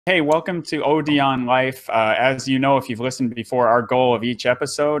Hey, welcome to OD on Life. As you know, if you've listened before, our goal of each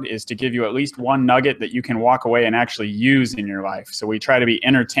episode is to give you at least one nugget that you can walk away and actually use in your life. So we try to be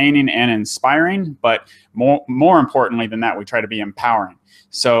entertaining and inspiring, but more importantly than that, we try to be empowering.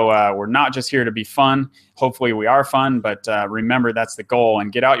 So we're not just here to be fun. Hopefully we are fun, but remember that's the goal.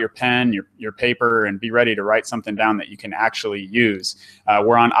 And get out your pen, your paper, and be ready to write something down that you can actually use.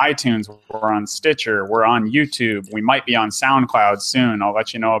 We're on iTunes, we're on Stitcher, we're on YouTube. We might be on SoundCloud soon. I'll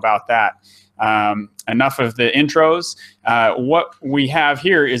let you know about that. Enough of the intros. What we have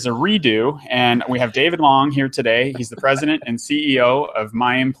here is a redo, and we have David Long here today. He's the president and CEO of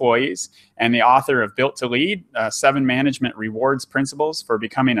My Employees and the author of Built to Lead, 7 Management Rewards Principles for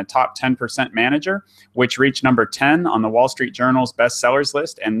Becoming a Top 10% Manager, which reached number 10 on the Wall Street Journal's bestsellers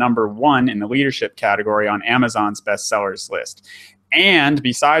list and number 1 in the leadership category on Amazon's bestsellers list. And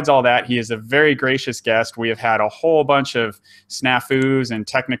besides all that, he is a very gracious guest. We have had a whole bunch of snafus and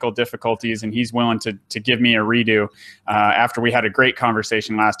technical difficulties, and he's willing to give me a redo after we had a great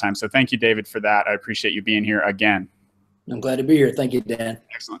conversation last time. So thank you, David, for that. I appreciate you being here again. I'm glad to be here. Thank you, Dan.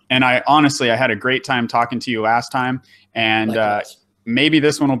 Excellent. And I had a great time talking to you last time, and maybe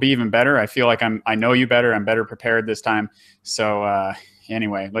this one will be even better. I feel like I know you better. I'm better prepared this time. So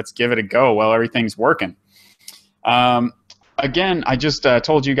anyway, let's give it a go while everything's working. Again, I just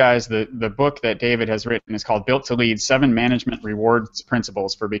told you guys the book that David has written is called Built to Lead, 7 Management Rewards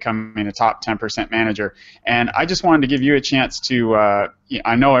Principles for Becoming a Top 10% Manager. And I just wanted to give you a chance to,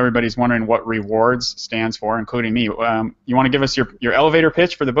 I know everybody's wondering what rewards stands for, including me. You want to give us your elevator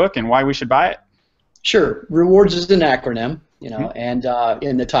pitch for the book and why we should buy it? Sure. Rewards is an acronym, and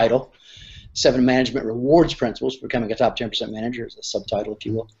in the title, 7 Management Rewards Principles for Becoming a Top 10% Manager is the subtitle, if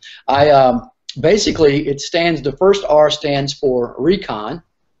you will. Basically, the first R stands for recon,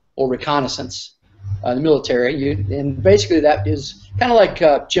 or reconnaissance, in the military. And basically that is kind of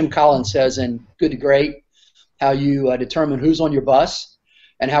like Jim Collins says in Good to Great, how you determine who's on your bus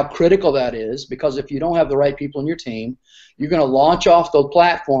and how critical that is, because if you don't have the right people in your team, you're going to launch off the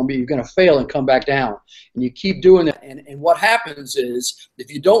platform, but you're going to fail and come back down. And you keep doing that. And what happens is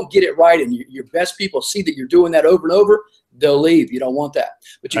if you don't get it right and your best people see that you're doing that over and over, they'll leave. You don't want that.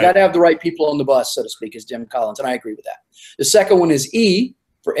 But you got to have the right people on the bus, so to speak, as Jim Collins, and I agree with that. The second one is E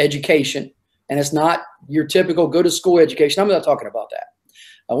for education, and it's not your typical go-to-school education. I'm not talking about that.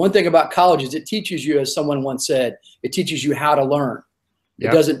 One thing about college is it teaches you, as someone once said, it teaches you how to learn.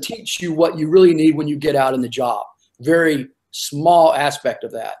 Yep. It doesn't teach you what you really need when you get out in the job. Very small aspect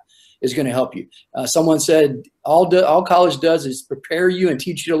of that is going to help you. Someone said all college does is prepare you and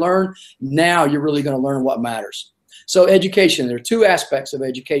teach you to learn. Now you're really going to learn what matters. So education, there are 2 aspects of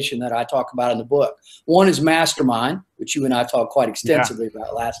education that I talk about in the book. One is mastermind, which you and I talked quite extensively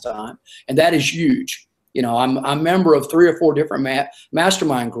about last time, and that is huge. I'm a member of 3 or 4 different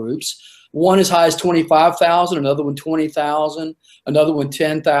mastermind groups. One as high as 25,000, another one 20,000, another one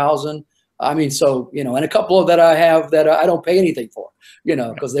 10,000. I mean, so, and a couple of that I have that I don't pay anything for,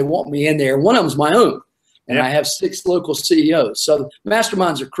 because they want me in there. One of them is my own, and I have 6 local CEOs. So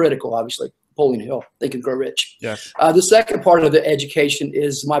masterminds are critical, obviously. Napoleon Hill, Think and Grow Rich. Yes. The second part of the education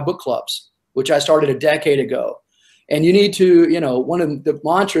is my book clubs, which I started a decade ago. And you need to, one of the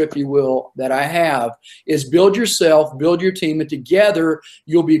mantra, if you will, that I have is build yourself, build your team, and together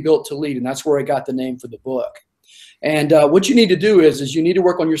you'll be built to lead. And that's where I got the name for the book. And what you need to do is you need to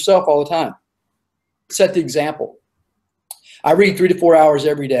work on yourself all the time. Set the example. I read 3 to 4 hours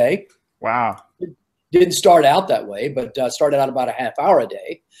every day. Wow. Didn't start out that way, but started out about a half hour a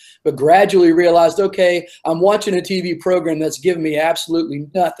day, but gradually realized, okay, I'm watching a TV program that's giving me absolutely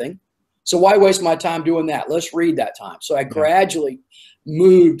nothing. So why waste my time doing that? Let's read that time. So I gradually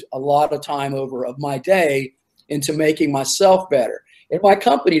moved a lot of time over of my day into making myself better. In my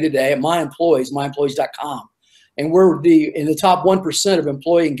company today, at My Employees, myemployees.com, and we're in the top 1% of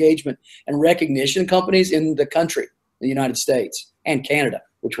employee engagement and recognition companies in the country, the United States and Canada,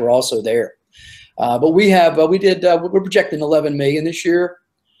 which we're also there. But we're projecting 11 million this year,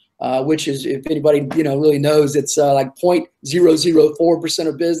 which is, if anybody really knows, it's like 0.004%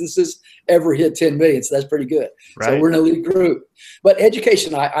 of businesses ever hit 10 million. So that's pretty good. Right. So we're in a elite group. But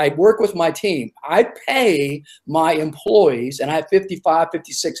education, I work with my team. I pay my employees, and I have 55,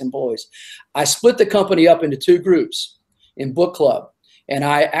 56 employees. I split the company up into 2 groups in book club, and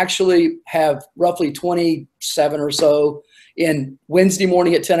I actually have roughly 27 or so in Wednesday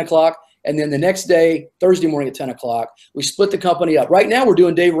morning at 10 o'clock. And then the next day, Thursday morning at 10 o'clock, we split the company up. Right now, we're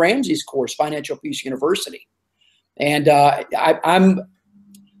doing Dave Ramsey's course, Financial Peace University. And I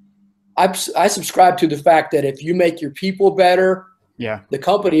subscribe to the fact that if you make your people better, the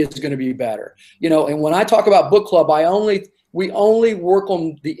company is going to be better. And when I talk about book club, I only we only work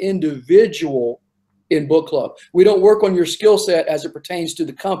on the individual in book club. We don't work on your skill set as it pertains to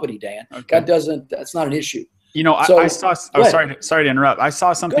the company, Dan. Okay. That's not an issue. You know, So, I saw, oh, sorry to interrupt. I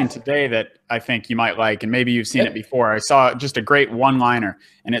saw something today that I think you might like, and maybe you've seen it before. I saw just a great one-liner,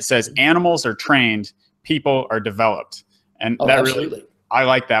 and it says, animals are trained, people are developed. And that absolutely. Really, I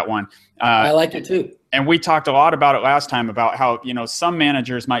like that one. I like it too. And we talked a lot about it last time about how, you know, some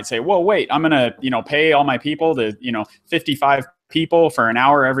managers might say, well, wait, I'm going to, you know, pay all my people to, you know, 55 people for an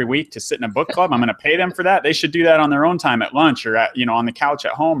hour every week to sit in a book club. I'm going to pay them for that. They should do that on their own time at lunch or at, you know, on the couch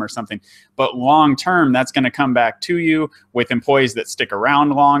at home or something. But long term, that's going to come back to you with employees that stick around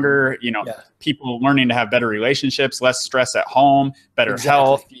longer, you know, people learning to have better relationships, less stress at home, better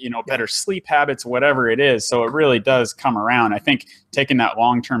health, you know, better sleep habits, whatever it is. So it really does come around. I think taking that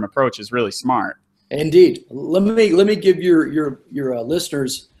long-term approach is really smart. Indeed. Let me give your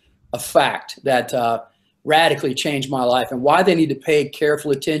listeners a fact that radically changed my life and why they need to pay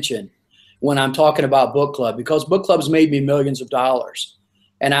careful attention when I'm talking about book club, because book clubs made me millions of dollars.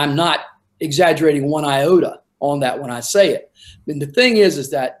 And I'm not exaggerating one iota on that when I say it. And the thing is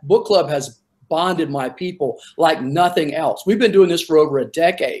that book club has bonded my people like nothing else. We've been doing this for over a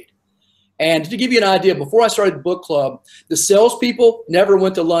decade. And to give you an idea, before I started book club, the salespeople never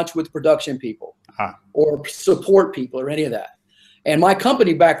went to lunch with production people or support people or any of that. And my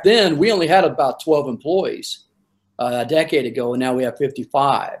company back then, we only had about 12 employees a decade ago, and now we have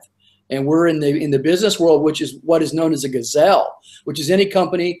 55. And we're in the business world, which is what is known as a gazelle, which is any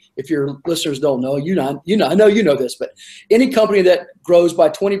company. If your listeners don't know, I know you know this, but any company that grows by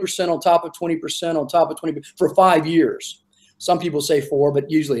 20% on top of 20% on top of 20% for 5 years. Some people say 4, but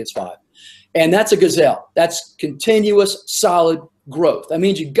usually it's 5. And that's a gazelle. That's continuous, solid growth. That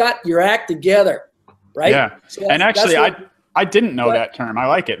means you got your act together, right? Yeah. So and actually, I didn't know that term. I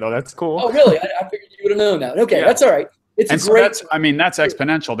like it though. That's cool. Oh, really? I figured you would have known that. Okay, that's all right. It's and great. So that's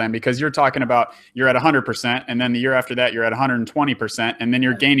exponential then, because you're talking about you're at 100%, and then the year after that you're at 120%, and then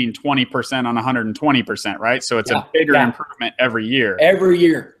you're gaining 20% on 100%, right? So it's a bigger improvement every year. Every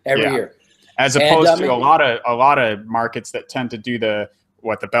year. As opposed to a lot of markets that tend to do the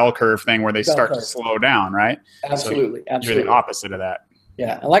bell curve thing where they start to slow down, right? Absolutely. So you're the opposite of that.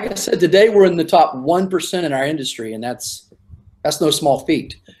 Yeah, and like I said, today we're in the top 1% in our industry, and that's no small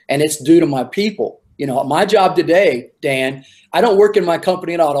feat, and it's due to my people. You know, my job today, Dan, I don't work in my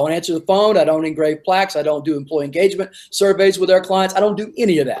company at all. I don't answer the phone. I don't engrave plaques. I don't do employee engagement surveys with our clients. I don't do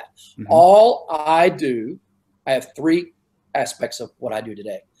any of that. All I do, I have 3 aspects of what I do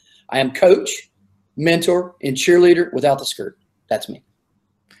today. I am coach, mentor, and cheerleader without the skirt. That's me.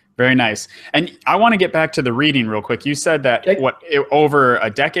 Very nice. And I want to get back to the reading real quick. You said that over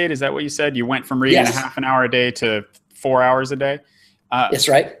a decade, is that what you said? You went from reading a half an hour a day to 4 hours a day? That's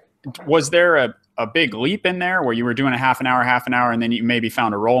right. Was there a big leap in there where you were doing a half an hour, and then you maybe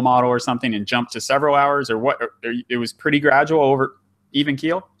found a role model or something and jumped to several hours, or what? Or it was pretty gradual over even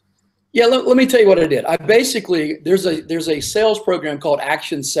keel? Yeah, let me tell you what I did. I basically, there's a sales program called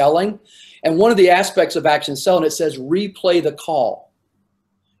Action Selling. And one of the aspects of Action Selling, it says replay the call.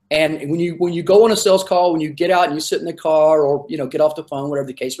 And when you go on a sales call, when you get out and you sit in the car or, you know, get off the phone, whatever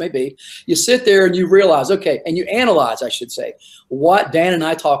the case may be, you sit there and you realize, okay, and you analyze, I should say, what Dan and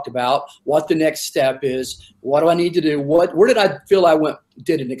I talked about, what the next step is, what do I need to do, where did I feel I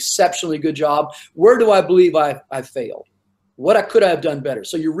did an exceptionally good job, where do I believe I failed, what could I have done better?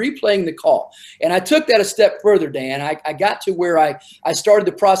 So you're replaying the call. And I took that a step further, Dan. I got to where I started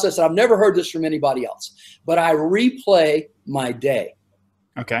the process, and I've never heard this from anybody else, but I replay my day.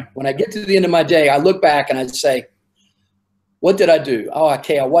 Okay. When I get to the end of my day, I look back and I say, what did I do? Oh,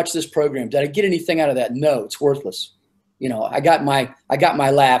 okay, I watched this program. Did I get anything out of that? No, it's worthless. You know, I got my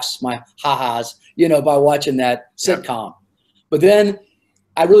laughs, my ha-has, you know, by watching that sitcom. But then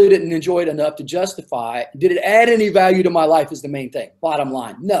I really didn't enjoy it enough to justify. Did it add any value to my life is the main thing. Bottom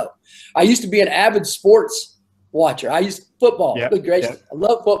line, no. I used to be an avid sports watcher. I used football. Good gracious. I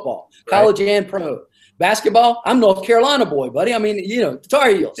love football, college and pro. Basketball, I'm North Carolina boy, buddy. I mean, you know, the Tar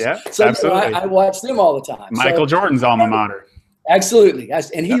Heels. Yeah, so absolutely. I watch them all the time. Michael Jordan's alma mater. Absolutely.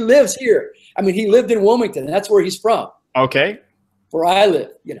 And he lives here. I mean, he lived in Wilmington, and that's where he's from. Okay. Where I live.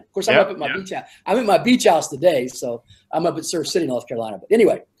 You know, of course, I'm up at my beach house. I'm at my beach house today, so I'm up at Surf City, North Carolina. But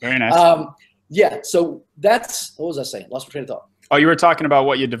anyway. Very nice. So that's, what was I saying? Lost my train of thought. Oh, you were talking about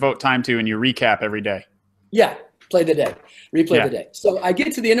what you devote time to and you recap every day. Yeah. Play the day, replay the day. So I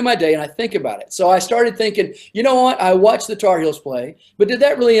get to the end of my day and I think about it. So I started thinking, you know what? I watched the Tar Heels play, but did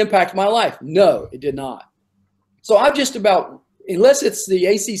that really impact my life? No, it did not. So I've just about, unless it's the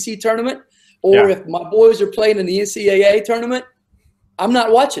ACC tournament or if my boys are playing in the NCAA tournament, I'm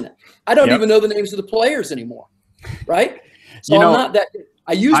not watching it. I don't even know the names of the players anymore, right? So I'm not that good.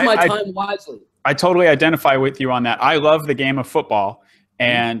 I use my time wisely. I totally identify with you on that. I love the game of football,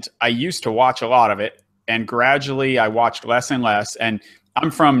 and I used to watch a lot of it, and gradually I watched less and less. And I'm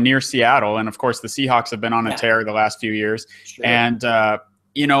from near Seattle, and of course the Seahawks have been on a tear the last few years. Sure. And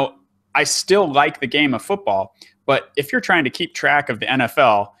you know, I still like the game of football, but if you're trying to keep track of the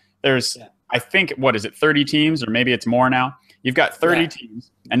NFL, there's I think, what is it, 30 teams, or maybe it's more now? You've got 30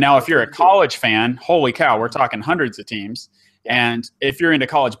 teams. And now if you're a college fan, holy cow, we're talking hundreds of teams. And if you're into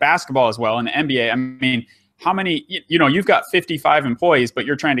college basketball as well, and the NBA, I mean, how many, you know, you've got 55 employees, but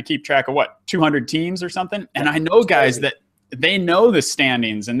you're trying to keep track of what, 200 teams or something? And I know guys that they know the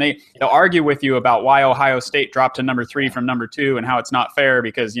standings, and they'll argue with you about why Ohio State dropped to number 3 from number 2 and how it's not fair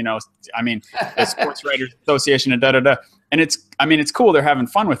because, you know, I mean, the Sports Writers Association and da-da-da. And it's cool. They're having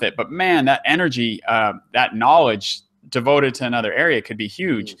fun with it. But man, that energy, that knowledge devoted to another area could be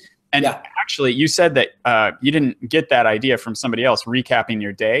huge. And actually, you said that you didn't get that idea from somebody else recapping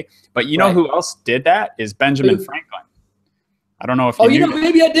your day. But you know who else did that is Benjamin Franklin. I don't know if you knew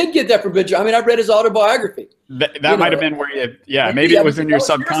maybe I did get that from Benjamin. I mean, I read his autobiography. That might have been where you, maybe it was in your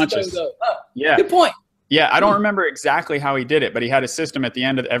subconscious. Yeah. Good point. Yeah, I don't remember exactly how he did it, but he had a system at the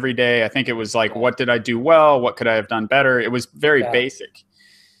end of every day. I think it was like, what did I do well? What could I have done better? It was very basic.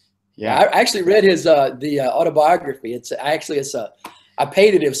 Yeah, I actually read his the autobiography. I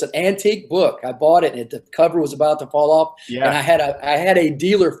paid it. It was an antique book. I bought it, and the cover was about to fall off. Yeah. And I had a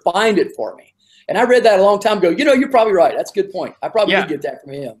dealer find it for me. And I read that a long time ago. You know, you're probably right. That's a good point. I probably did get that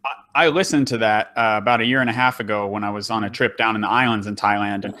from him. I listened to that about a year and a half ago when I was on a trip down in the islands in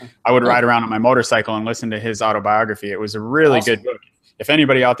Thailand. And I would ride around on my motorcycle and listen to his autobiography. It was a really good book. If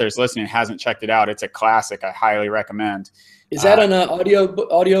anybody out there is listening and hasn't checked it out, it's a classic. I highly recommend. Is that an audio?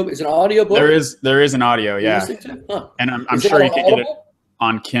 Is it an audio book? There is an audio, yeah. And I'm sure you can get it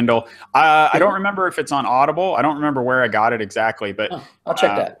on Kindle. I don't remember if it's on Audible. I don't remember where I got it exactly, but I'll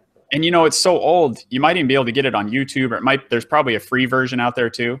check that. And you know, it's so old, you might even be able to get it on YouTube, or there's probably a free version out there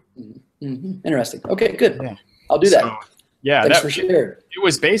too. Interesting. Okay, good. Yeah. I'll do that. Yeah, thanks for sharing. It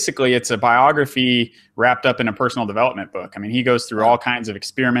was basically, it's a biography wrapped up in a personal development book. I mean, he goes through all kinds of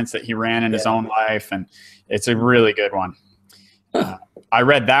experiments that he ran in his own life, and it's a really good one. I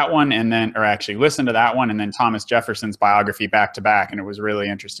read that one or actually listened to that one, and then Thomas Jefferson's biography back to back, and it was really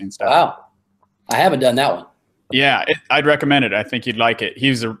interesting stuff. Wow. I haven't done that one. Yeah, I'd recommend it. I think you'd like it.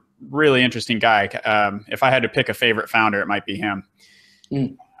 He's a really interesting guy. If I had to pick a favorite founder, it might be him.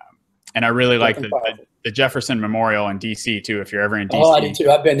 And I really like the Jefferson Memorial in DC too, if you're ever in DC. Oh, I do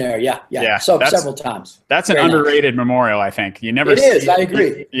too. I've been there. Yeah. So several times. That's an underrated memorial, I think. You never see it. I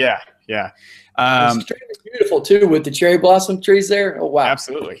agree. Yeah. It's extremely beautiful too, with the cherry blossom trees there. Oh, wow.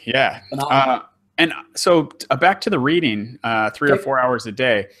 Absolutely. Yeah. And so back to the reading, 3 or 4 hours a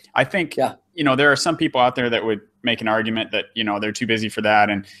day. I think, you know, there are some people out there that would make an argument that, you know, they're too busy for that.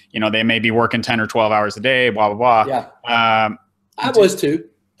 And, you know, they may be working 10 or 12 hours a day, blah, blah, blah. Yeah. I was too.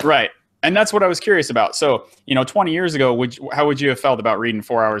 Right. And that's what I was curious about. So, you know, 20 years ago, how would you have felt about reading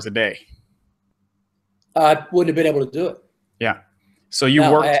 4 hours a day? I wouldn't have been able to do it. Yeah. So you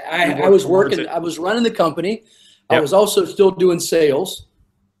worked. I was working. I was running the company. I was also still doing sales.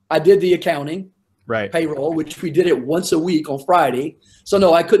 I did the accounting, payroll, which we did it once a week on Friday. So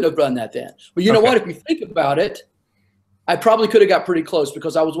no, I couldn't have done that then. But you know what? If you think about it, I probably could have got pretty close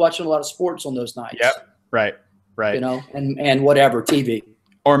because I was watching a lot of sports on those nights. Yep. Right. You know, and whatever, TV.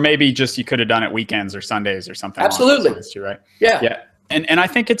 Or maybe just you could have done it weekends or Sundays or something. Absolutely. Right. Yeah. And I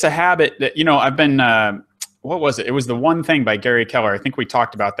think it's a habit that, you know, I've been, what was it? It was The One Thing by Gary Keller. I think we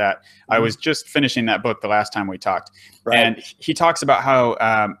talked about that. I was just finishing that book the last time we talked. And he talks about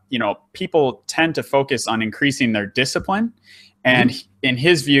how, you know, people tend to focus on increasing their discipline. And in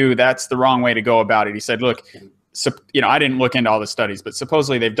his view, that's the wrong way to go about it. He said, look, you know, I didn't look into all the studies, but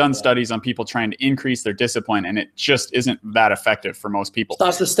supposedly they've done studies on people trying to increase their discipline, and it just isn't that effective for most people. It's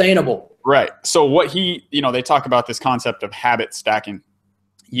not sustainable. Right. So what you know, they talk about this concept of habit stacking.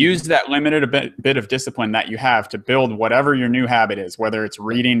 Use that limited bit of discipline that you have to build whatever your new habit is, whether it's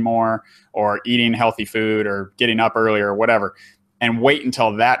reading more or eating healthy food or getting up earlier or whatever, and wait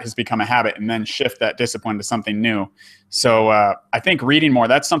until that has become a habit and then shift that discipline to something new. So I think reading more,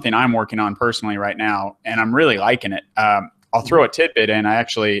 that's something I'm working on personally right now, and I'm really liking it. I'll throw a tidbit in. I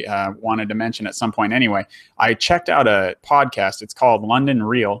actually wanted to mention at some point anyway. I checked out a podcast. It's called London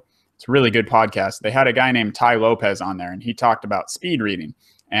Real. It's a really good podcast. They had a guy named Tai Lopez on there, and he talked about speed reading.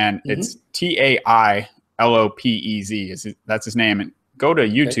 And it's TAILOPEZ. That's his name. And go to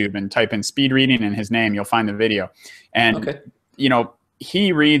YouTube and type in speed reading and his name. You'll find the video. And, you know,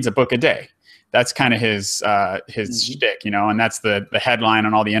 he reads a book a day. That's kind of his shtick, you know, and that's the headline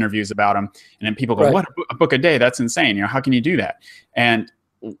on all the interviews about him. And then people go, Right. what, a book a day? That's insane. You know, how can you do that? And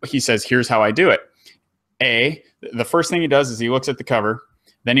he says, here's how I do it. The first thing he does is he looks at the cover,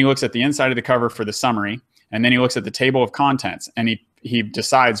 then he looks at the inside of the cover for the summary, and then he looks at the table of contents, and he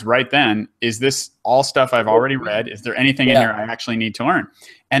decides right then, is this all stuff I've already read? Is there anything in here I actually need to learn?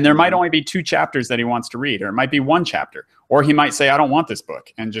 And there might only be 2 chapters that he wants to read, or it might be 1 chapter, or he might say, I don't want this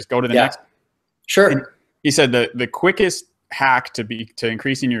book, and just go to the next. Sure. And he said the quickest hack to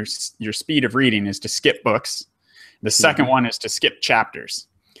increasing your speed of reading is to skip books. The second one is to skip chapters.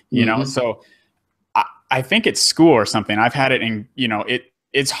 You know, so I think it's school or something. I've had it in, you know,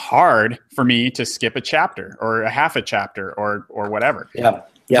 it's hard for me to skip a chapter or a half a chapter or whatever. Yeah.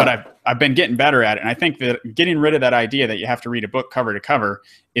 But I've been getting better at it. And I think that getting rid of that idea that you have to read a book cover to cover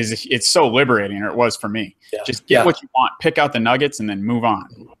it's so liberating, or it was for me. Yeah. Just get what you want, pick out the nuggets, and then move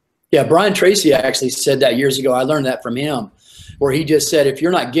on. Yeah. Brian Tracy actually said that years ago. I learned that from him, where he just said, if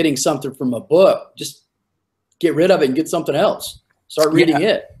you're not getting something from a book, just get rid of it and get something else. Start reading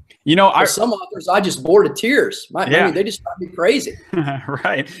it. You know, some authors I just bore to tears. I mean, they just drive me crazy.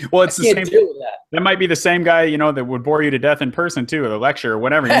 Right. Well, it's the same. Deal with that. That might be the same guy, you know, that would bore you to death in person too, at a lecture or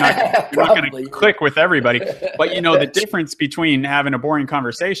whatever. You're not going to click with everybody. But you know, the difference between having a boring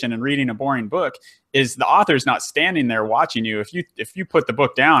conversation and reading a boring book is the author's not standing there watching you. If you put the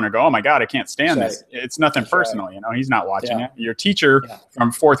book down and go, oh my God, I can't stand this. It's nothing personal. You know, he's not watching it. Your teacher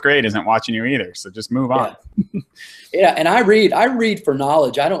from 4th grade isn't watching you either. So just move on. Yeah. And I read for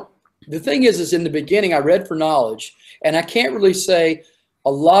knowledge. The thing is in the beginning, I read for knowledge, and I can't really say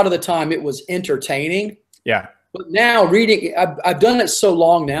a lot of the time it was entertaining. Yeah. But now reading, I've done it so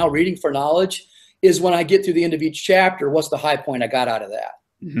long now, reading for knowledge is when I get to the end of each chapter, what's the high point I got out of that?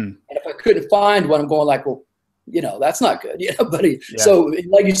 And if I couldn't find one, I'm going like, well, you know, that's not good. You know, buddy. Yeah. So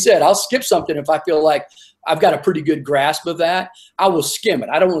like you said, I'll skip something if I feel like I've got a pretty good grasp of that. I will skim it.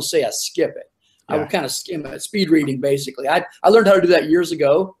 I don't want to say I skip it. I will kind of skim it. Speed reading, basically. I learned how to do that years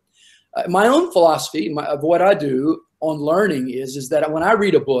ago. My own philosophy of what I do on learning is that when I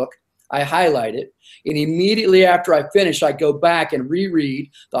read a book, I highlight it, and immediately after I finish, I go back and reread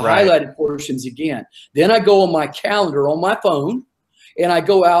the highlighted portions again. Then I go on my calendar on my phone, and I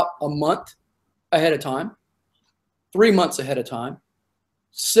go out a month ahead of time, 3 months ahead of time,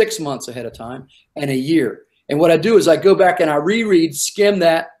 6 months ahead of time, and a year. And what I do is I go back and I reread, skim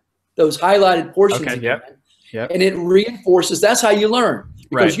those highlighted portions again, and it reinforces. That's how you learn.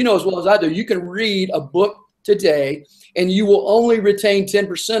 Because you know as well as I do, you can read a book today and you will only retain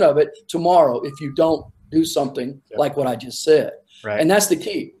 10% of it tomorrow if you don't do something like what I just said. And that's the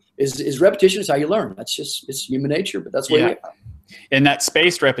key. Is repetition is how you learn. That's just, it's human nature, but that's what we are. And that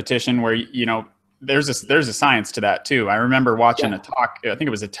spaced repetition where, you know, there's a science to that too. I remember watching a talk, I think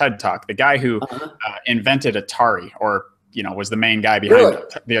it was a TED talk, the guy who invented Atari, or you know, was the main guy behind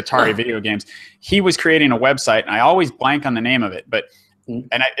the Atari video games. He was creating a website, and I always blank on the name of it, but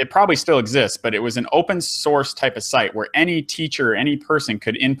it probably still exists, but it was an open source type of site where any teacher, any person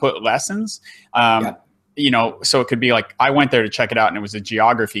could input lessons. You know, so it could be like, I went there to check it out, and it was a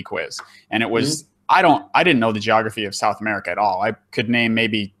geography quiz, and it was, I didn't know the geography of South America at all. I could name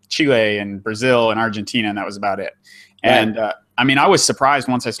maybe Chile and Brazil and Argentina, and that was about it. And I mean, I was surprised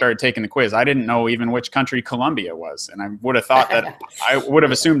once I started taking the quiz. I didn't know even which country Colombia was, and I would have thought that I would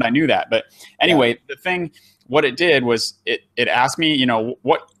have assumed I knew that. But anyway, the thing, what it did was it asked me, you know,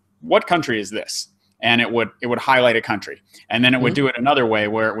 what country is this? And it would highlight a country, and then it would do it another way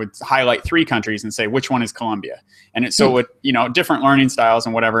where it would highlight 3 countries and say which one is Colombia. And so it, you know, different learning styles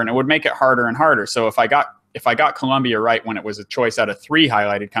and whatever, and it would make it harder and harder. So if I got Colombia right when it was a choice out of 3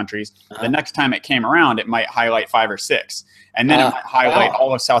 highlighted countries, the next time it came around, it might highlight 5 or 6. And then it might highlight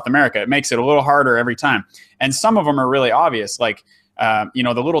all of South America. It makes it a little harder every time. And some of them are really obvious, like, you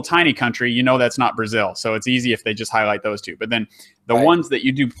know, the little tiny country, you know, that's not Brazil. So it's easy if they just highlight those 2. But then the ones that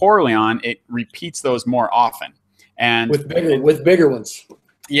you do poorly on, it repeats those more often. And with bigger ones.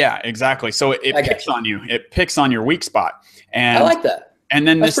 Yeah, exactly. So it picks on you. It picks on your weak spot. And I like that. And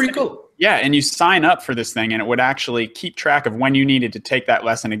then that's pretty cool. Yeah, and you sign up for this thing, and it would actually keep track of when you needed to take that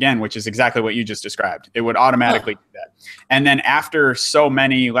lesson again, which is exactly what you just described. It would automatically do that. And then after so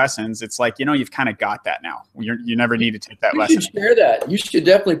many lessons, it's like, you know, you've kind of got that now. You never need to take that lesson. You should share that. You should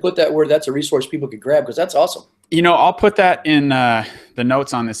definitely put that where that's a resource people could grab, because that's awesome. You know, I'll put that in the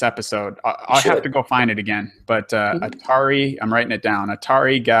notes on this episode. I'll have to go find it again. But Atari, I'm writing it down,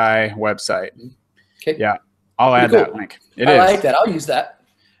 Atari Guy website. Okay. Yeah, I'll add that link. I like that. I'll use that.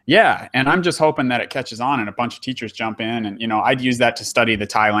 Yeah, and I'm just hoping that it catches on and a bunch of teachers jump in. And, you know, I'd use that to study the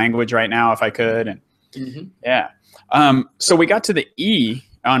Thai language right now if I could. And yeah. So we got to the E,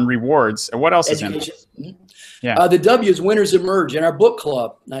 on rewards. What else is in Education. it? Yeah. The W is winners emerge. In our book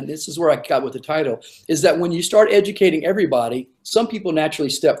club, and this is where I got with the title, is that when you start educating everybody, some people naturally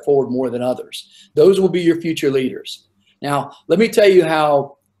step forward more than others. Those will be your future leaders. Now, let me tell you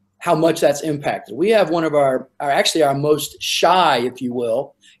how much that's impacted. We have one of our most shy, if you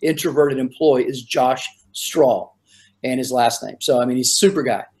will, introverted employee is Josh Straw, and his last name. So, I mean, he's a super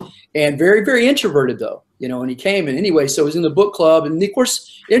guy and very, very introverted though, you know, and he came and anyway, so he's in the book club. And of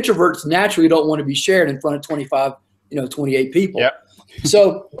course, introverts naturally don't want to be shared in front of 25, 28 people. Yep.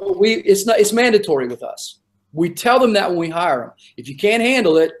 So it's mandatory with us. We tell them that when we hire them. If you can't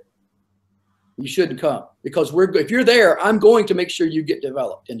handle it, you shouldn't come, because if you're there, I'm going to make sure you get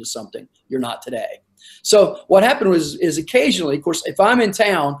developed into something you're not today. So what happened is occasionally, of course, if I'm in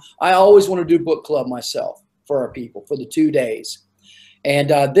town, I always want to do book club myself for our people for the 2 days. And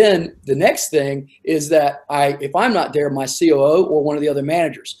then the next thing is that if I'm not there, my COO or one of the other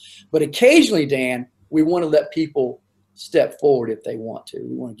managers. But occasionally, Dan, we want to let people step forward if they want to.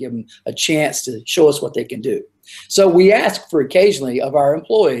 We want to give them a chance to show us what they can do. So we ask for occasionally of our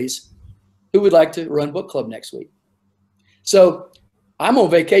employees who would like to run book club next week. So I'm on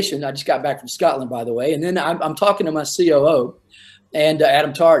vacation. I just got back from Scotland, by the way. And then I'm talking to my COO, and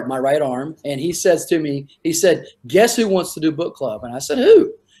Adam Tart, my right arm. And he says to me, he said, guess who wants to do book club? And I said, who?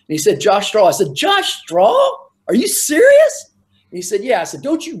 And he said, Josh Straw. I said, Josh Straw? Are you serious? And he said, yeah. I said,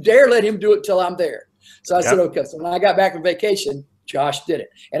 don't you dare let him do it till I'm there. So I said, okay. So when I got back from vacation, Josh did it.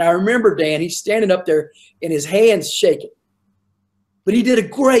 And I remember, Dan, he's standing up there and his hands shaking. But he did a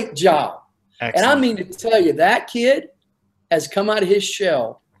great job. Excellent. And I mean to tell you, that kid has come out of his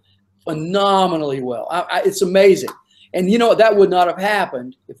shell phenomenally well. It's amazing. And you know, that would not have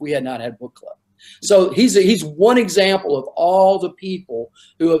happened if we had not had book club. So he's one example of all the people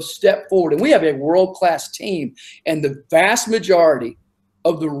who have stepped forward. And we have a world-class team. And the vast majority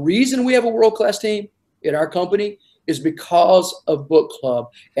of the reason we have a world-class team in our company is because of book club.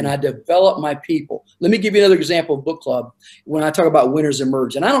 And I develop my people. Let me give you another example of book club when I talk about winners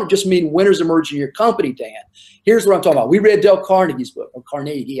emerge. And I don't just mean winners emerge in your company, Dan. Here's what I'm talking about. We read Dale Carnegie's book, or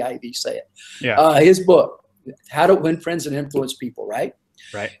Carnegie, however you say it. Yeah. His book, How to Win Friends and Influence People, right?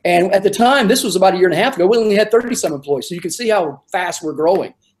 Right. And at the time, this was about 1.5 years ago, we only had 30-some employees. So you can see how fast we're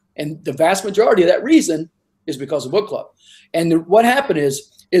growing. And the vast majority of that reason is because of book club. And what happened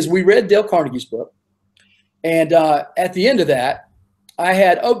is we read Dale Carnegie's book. And at the end of that, I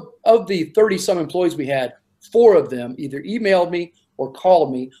had, of the 30-some employees we had, 4 of them either emailed me or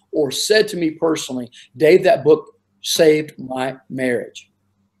called me or said to me personally, Dave, that book saved my marriage.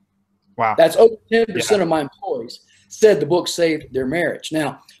 Wow. That's over 10% of my employees said the book saved their marriage.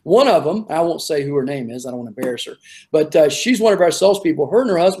 Now, one of them, I won't say who her name is, I don't want to embarrass her, but she's one of our salespeople. Her and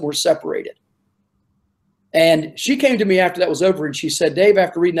her husband were separated. And she came to me after that was over and she said, Dave,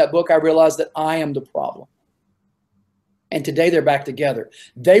 after reading that book, I realized that I am the problem. And today they're back together.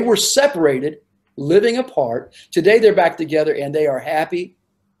 They were separated, living apart. Today they're back together and they are happy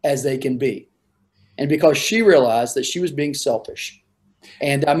as they can be. And because she realized that she was being selfish.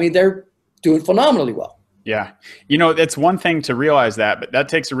 And I mean, they're doing phenomenally well. Yeah. You know, it's one thing to realize that, but that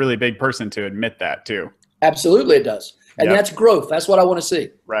takes a really big person to admit that too. Absolutely it does. And that's growth. That's what I want to see.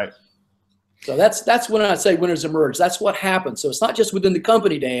 Right. So that's when I say winners emerge. That's what happens. So it's not just within the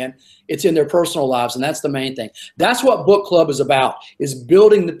company, Dan. It's in their personal lives, and that's the main thing. That's what book club is about, is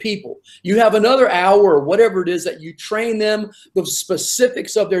building the people. You have another hour or whatever it is that you train them the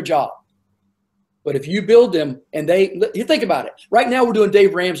specifics of their job. But if you build them and you think about it. Right now we're doing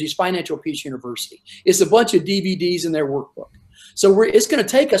Dave Ramsey's Financial Peace University. It's a bunch of DVDs in their workbook. So it's going to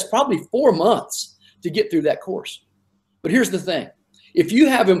take us probably 4 months to get through that course. But here's the thing. If you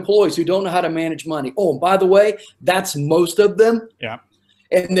have employees who don't know how to manage money, oh, and by the way, that's most of them. Yeah.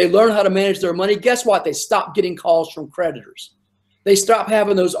 And they learn how to manage their money, guess what? They stop getting calls from creditors. They stop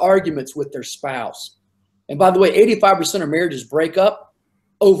having those arguments with their spouse. And by the way, 85% of marriages break up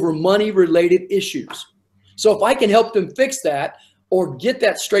over money-related issues. So if I can help them fix that or get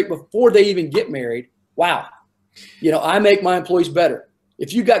that straight before they even get married, wow. You know, I make my employees better.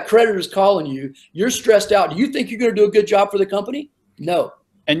 If you got creditors calling you, you're stressed out. Do you think you're going to do a good job for the company? No.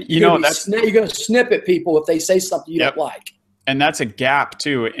 And you know, you're going to snip at people if they say something you don't like. And that's a gap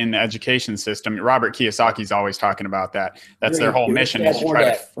too in the education system. Robert Kiyosaki's always talking about that. That's their whole mission, is to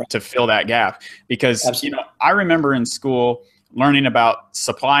try to fill that gap. Because you know, I remember in school learning about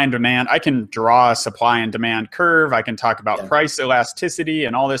supply and demand. I can draw a supply and demand curve. I can talk about price elasticity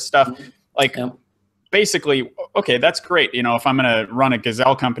and all this stuff. Like basically, okay, that's great. You know, if I'm going to run a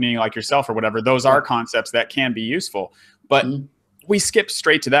Gazelle company like yourself or whatever, those are concepts that can be useful. But we skipped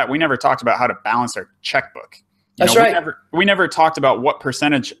straight to that. We never talked about how to balance our checkbook. That's right. We never talked about what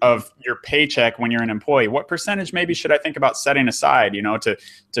percentage of your paycheck when you're an employee, what percentage maybe should I think about setting aside,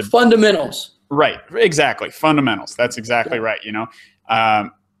 to fundamentals. Right. Exactly. Fundamentals. That's exactly right.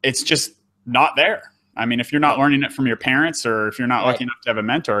 It's just not there. I mean, if you're not learning it from your parents, or if you're not lucky enough to have a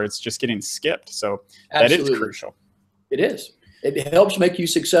mentor, it's just getting skipped. So Absolutely. That is crucial. It is. It helps make you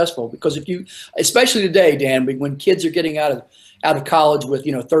successful, because if you, especially today, Dan, when kids are getting out of college with,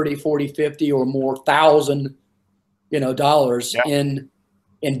 30, 40, 50 or more thousand, dollars in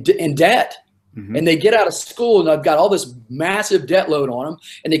debt, and they get out of school and they've got all this massive debt load on them,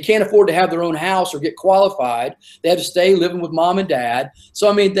 and they can't afford to have their own house or get qualified. They have to stay living with mom and dad. So,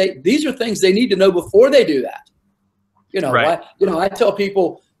 I mean, these are things they need to know before they do that. I tell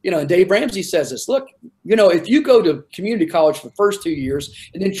people, and Dave Ramsey says this, look, if you go to community college for the first 2 years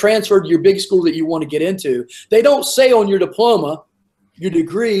and then transfer to your big school that you want to get into, they don't say on your diploma, your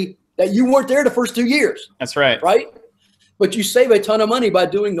degree, that you weren't there the first 2 years. That's right. Right? But you save a ton of money by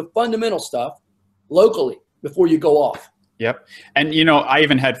doing the fundamental stuff locally before you go off. Yep. And, I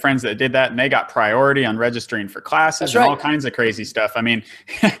even had friends that did that, and they got priority on registering for classes and all kinds of crazy stuff. I mean,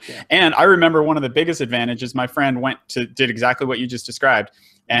 and I remember one of the biggest advantages, my friend did exactly what you just described.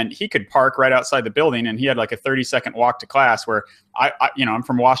 And he could park right outside the building, and he had like a 30-second walk to class, where I'm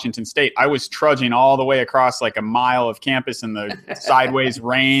from Washington State. I was trudging all the way across like a mile of campus in the sideways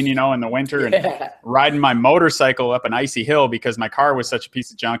rain, in the winter, and riding my motorcycle up an icy hill because my car was such a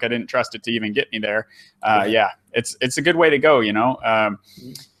piece of junk. I didn't trust it to even get me there. It's a good way to go.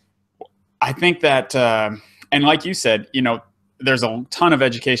 I think that, and like you said, there's a ton of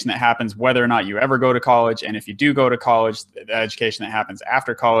education that happens whether or not you ever go to college. And if you do go to college, the education that happens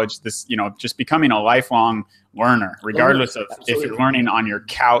after college, this, just becoming a lifelong learner, regardless of if you're learning on your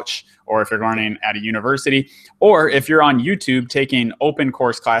couch or if you're learning at a university, or if you're on YouTube taking open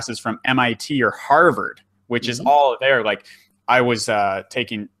course classes from MIT or Harvard, which is all there. Like I was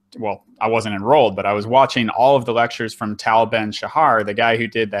I wasn't enrolled, but I was watching all of the lectures from Tal Ben-Shahar, the guy who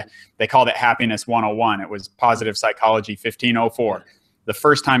did they called it Happiness 101. It was Positive Psychology 1504. The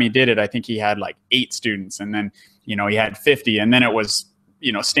first time he did it, I think he had like 8 students, and then, he had 50, and then it was,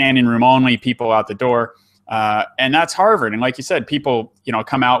 standing room only, people out the door. And that's Harvard. And like you said, people,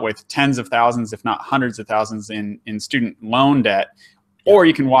 come out with tens of thousands, if not hundreds of thousands in student loan debt, or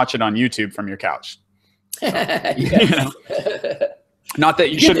you can watch it on YouTube from your couch. Not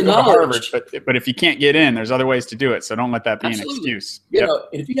that you shouldn't go to Harvard, but if you can't get in, there's other ways to do it. So don't let that be an excuse. And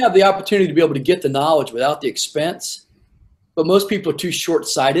if you have the opportunity to be able to get the knowledge without the expense, but most people are too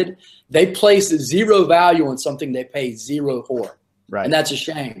short-sighted. They place zero value on something they pay zero for. Right. And that's a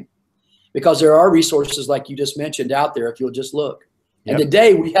shame, because there are resources like you just mentioned out there if you'll just look. And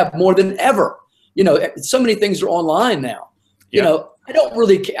today we have more than ever. So many things are online now. I don't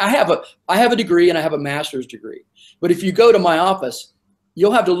really I have a degree, and I have a master's degree. But if you go to my office,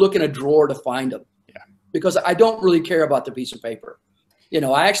 you'll have to look in a drawer to find them, because I don't really care about the piece of paper.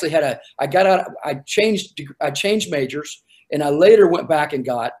 I actually I changed majors, and I later went back and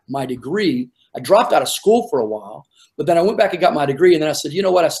got my degree. I dropped out of school for a while, but then I went back and got my degree, and then I said, you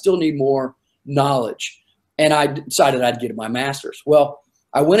know what, I still need more knowledge. And I decided I'd get my master's. Well,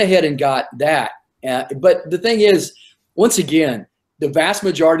 I went ahead and got that. But the thing is, once again, the vast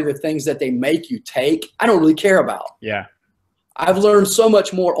majority of the things that they make you take, I don't really care about. Yeah. I've learned so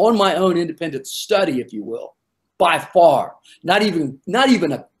much more on my own independent study, if you will, by far. Not even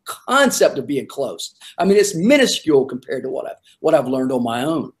a concept of being close. I mean, it's minuscule compared to what I've learned on my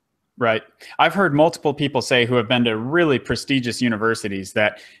own. Right. I've heard multiple people say who have been to really prestigious universities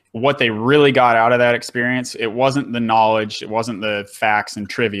that what they really got out of that experience, it wasn't the knowledge, it wasn't the facts and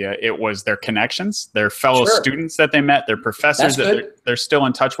trivia, it was their connections, their fellow students that they met, their professors that they're still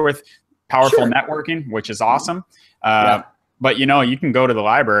in touch with, powerful networking, which is awesome. But you can go to the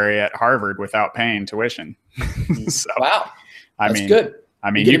library at Harvard without paying tuition. So, wow. That's good.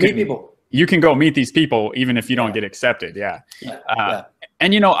 I mean, you can meet people. You can go meet these people even if you don't get accepted.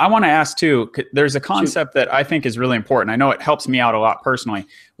 And, I want to ask too, there's a concept that I think is really important. I know it helps me out a lot personally,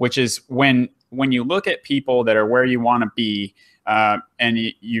 which is when you look at people that are where you want to be,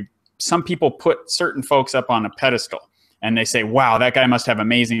 and some people put certain folks up on a pedestal and they say, wow, that guy must have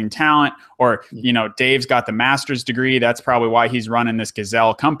amazing talent. Or, Dave's got the master's degree. That's probably why he's running this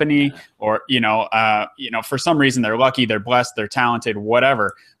Gazelle company. Or, for some reason they're lucky, they're blessed, they're talented,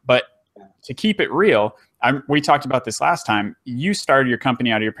 whatever. But to keep it real, we talked about this last time. You started your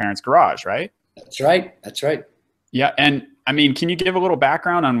company out of your parents' garage, right? That's right. That's right. Yeah. And I mean, can you give a little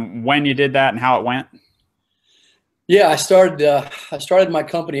background on when you did that and how it went? Yeah, I started my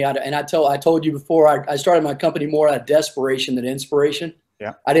company out, and I told you before, I started my company more out of desperation than inspiration.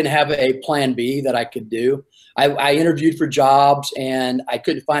 Yeah. I didn't have a plan B that I could do. I interviewed for jobs, and I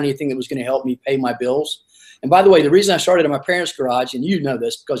couldn't find anything that was going to help me pay my bills. And by the way, the reason I started in my parents' garage, and you know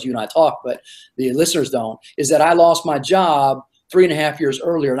this because you and I talk, but the listeners don't, is that I lost my job 3.5 years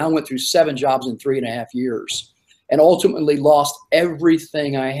earlier, and I went through 7 jobs in 3.5 years, and ultimately lost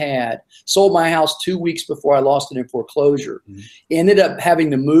everything I had. Sold my house 2 weeks before I lost it in foreclosure. Mm-hmm. Ended up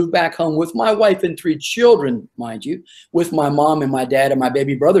having to move back home with my wife and 3 children, mind you, with my mom and my dad, and my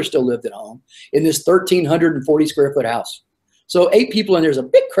baby brother still lived at home in this 1,340 square foot house. So 8 people in there is a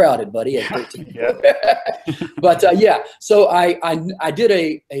bit crowded, buddy. At 13. But yeah, so I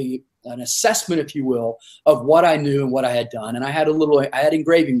did an assessment, if you will, of what I knew and what I had done, and I had an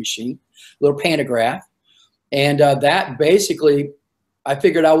engraving machine, a little pantograph, and that basically I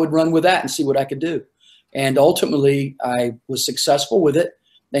figured I would run with that and see what I could do, and ultimately I was successful with it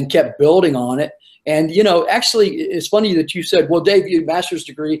and kept building on it. And you know, actually, it's funny that you said, "Well, Dave, you have a master's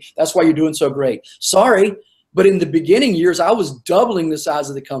degree. That's why you're doing so great." Sorry. But in the beginning years, I was doubling the size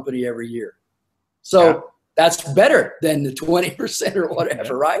of the company every year. So that's better than the 20% or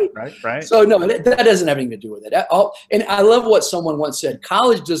whatever, right? Right. So no, that doesn't have anything to do with it. And I love what someone once said,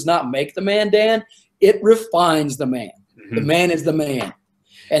 college does not make the man, Dan. It refines the man. Mm-hmm. The man is the man.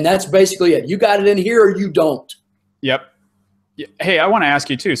 And that's basically it. You got it in here or you don't. Yep. Hey, I want to ask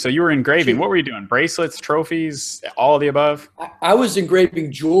you too. So you were engraving. What were you doing? Bracelets, trophies, all of the above? I was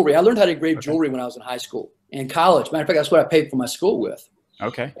engraving jewelry. I learned how to engrave jewelry when I was in high school and college. Matter of fact, that's what I paid for my school with.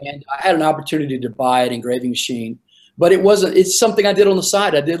 Okay. And I had an opportunity to buy an engraving machine, but it's something I did on the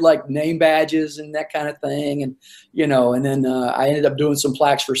side. I did like name badges and that kind of thing. And, you know, and then I ended up doing some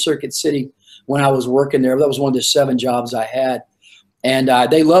plaques for Circuit City when I was working there. That was one of the 7 jobs I had. And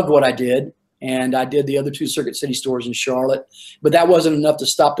they loved what I did. And I did the other 2 Circuit City stores in Charlotte, but that wasn't enough to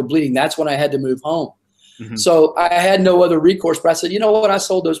stop the bleeding. That's when I had to move home. Mm-hmm. So I had no other recourse, but I said, you know what? I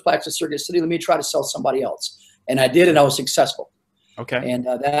sold those plaques at Circuit City. Let me try to sell somebody else. And I did, and I was successful. Okay. And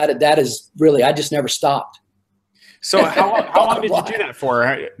that is really, I just never stopped. So how long did you do that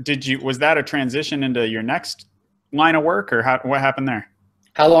for? Was that a transition into your next line of work, or what happened there?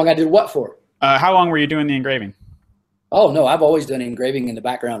 How long I did what for? How long were you doing the engraving? Oh no, I've always done engraving in the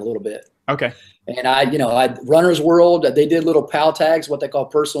background a little bit. Okay. And I Runner's World, they did little PAL tags, what they call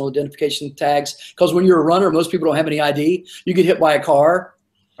personal identification tags. Because when you're a runner, most people don't have any ID. You get hit by a car.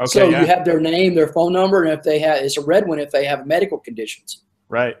 Okay, so you have their name, their phone number, and if they have, it's a red one if they have medical conditions.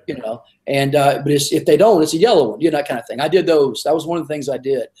 Right. You know, and but if they don't, it's a yellow one. You know, that kind of thing. I did those. That was one of the things I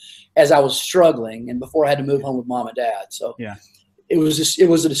did as I was struggling and before I had to move home with mom and dad. So yeah, it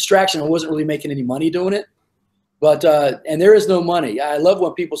was a distraction. I wasn't really making any money doing it. But and there is no money. I love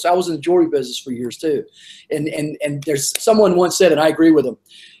when people say, I was in the jewelry business for years too, and there's someone once said, and I agree with them,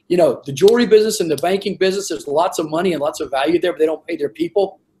 you know, the jewelry business and the banking business, there's lots of money and lots of value there, but they don't pay their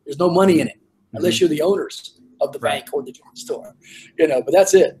people. There's no money in it unless you're the owners of the bank or the jewelry store, you know. But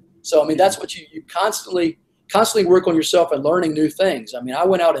that's it. So I mean, that's what you constantly work on yourself and learning new things. I mean, I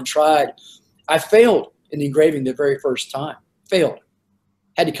went out and tried. I failed in the engraving the very first time. Failed.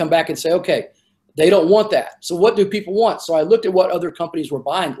 Had to come back and say, okay. They don't want that. So what do people want? So I looked at what other companies were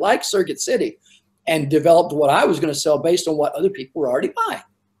buying, like Circuit City, and developed what I was going to sell based on what other people were already buying.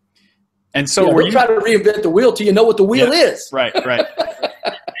 And so were you trying to reinvent the wheel till you know what the wheel is. Right.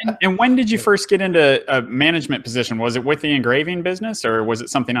 And when did you first get into a management position? Was it with the engraving business or was it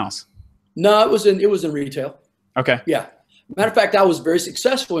something else? No, it was in retail. Okay. Yeah. Matter of fact, I was very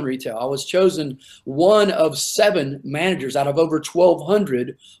successful in retail. I was chosen one of 7 managers out of over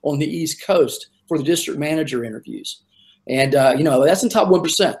 1,200 on the East Coast for the district manager interviews. And, you know, that's in top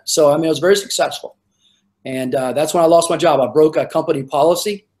 1%. So, I mean, I was very successful. And that's when I lost my job. I broke a company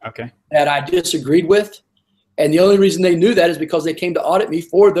policy that I disagreed with. And the only reason they knew that is because they came to audit me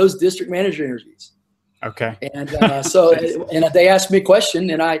for those district manager interviews. Okay. And so and they asked me a question,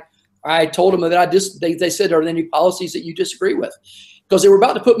 and I told them that they said, are there any policies that you disagree with? Because they were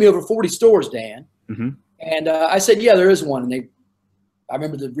about to put me over 40 stores, Dan. Mm-hmm. And I said, yeah, there is one. And I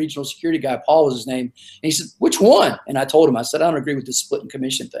remember the regional security guy, Paul was his name. And he said, which one? And I told him, I said, I don't agree with this split and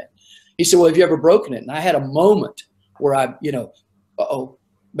commission thing. He said, well, have you ever broken it? And I had a moment where I, you know,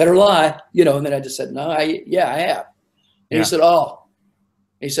 better lie, you know, and then I just said, no, I have. And he said, oh,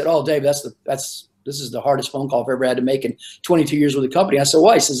 Dave, this is the hardest phone call I've ever had to make in 22 years with the company. I said,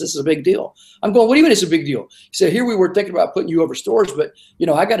 why? He says, this is a big deal. I'm going, what do you mean it's a big deal? He said, here we were thinking about putting you over stores, but, you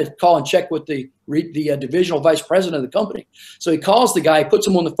know, I got to call and check with the divisional vice president of the company. So he calls the guy, puts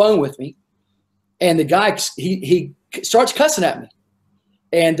him on the phone with me, and the guy, he starts cussing at me.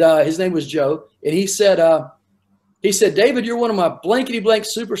 And his name was Joe. And he said, David, you're one of my blankety-blank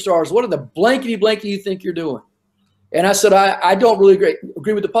superstars. What are the blankety-blank you think you're doing? And I said, I don't really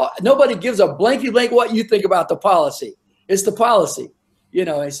agree with the policy. Nobody gives a blanky blank what you think about the policy. It's the policy. You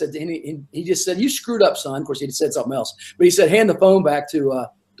know, he said, and he just said, you screwed up, son. Of course, he said something else. But he said, hand the phone back to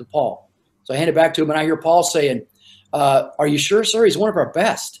Paul. So I hand it back to him, and I hear Paul saying, are you sure, sir? He's one of our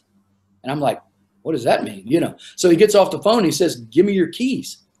best. And I'm like, what does that mean? You know, so he gets off the phone. And he says, give me your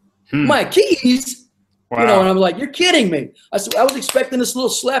keys. My keys? Wow. You know, and I'm like, you're kidding me. I said, I was expecting this little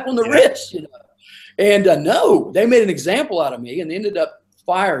slap on the wrist, you know. And no, they made an example out of me, and they ended up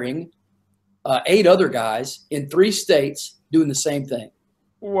firing 8 other guys in 3 states doing the same thing.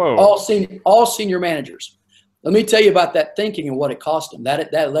 Whoa. All senior managers. Let me tell you about that thinking and what it cost them.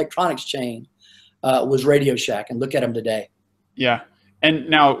 That electronics chain was Radio Shack, and look at them today. Yeah. And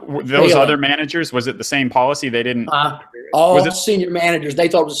now those other managers, was it the same policy? They didn't. All senior managers, they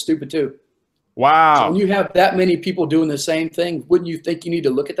thought it was stupid too. Wow. So when you have that many people doing the same thing, wouldn't you think you need to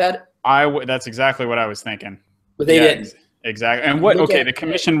look at that? That's exactly what I was thinking. But they didn't. Exactly. And what? Okay, the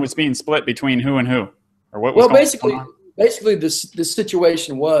commission was being split between who and who, or what was well, going on? basically, this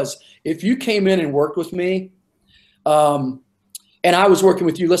situation was, if you came in and worked with me, and I was working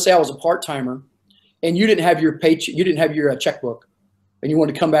with you. Let's say I was a part timer, and you didn't have your paycheck, you didn't have your checkbook, and you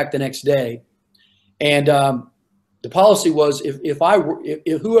wanted to come back the next day, and the policy was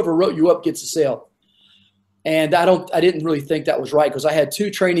if whoever wrote you up gets a sale. And I didn't really think that was right, because I had 2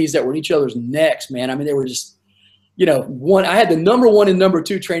 trainees that were each other's necks, man. I mean, they were just, you know, I had the number 1 and number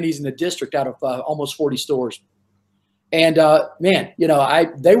 2 trainees in the district out of almost 40 stores. And man, you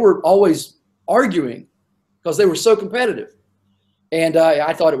know, they were always arguing because they were so competitive. And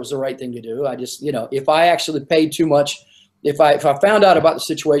I thought it was the right thing to do. I just, you know, if I actually paid too much, if I found out about the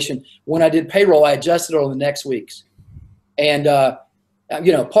situation, when I did payroll, I adjusted it on the next week's. And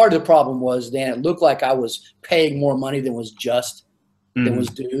you know, part of the problem was, Dan, it looked like I was paying more money than was just, than was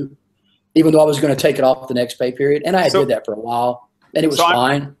due, even though I was going to take it off the next pay period. And I did that for a while, and it was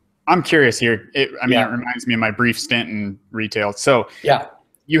fine. I'm curious here. I mean, it reminds me of my brief stint in retail. So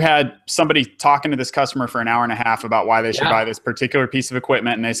you had somebody talking to this customer for an hour and a half about why they should buy this particular piece of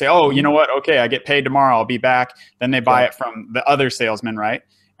equipment. And they say, oh, you know what? Okay, I get paid tomorrow. I'll be back. Then they buy it from the other salesman, right?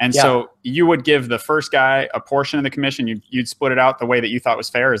 And so you would give the first guy a portion of the commission. You'd split it out the way that you thought was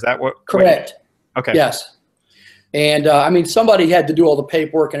fair. Is that what? Correct. Okay. Yes. And I mean, somebody had to do all the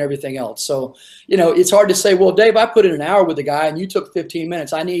paperwork and everything else. So, you know, it's hard to say, well, Dave, I put in an hour with the guy and you took 15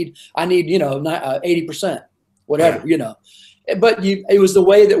 minutes. I need, you know, 80%, whatever, you know. But it was the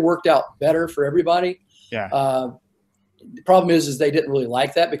way that worked out better for everybody. Yeah. The problem is they didn't really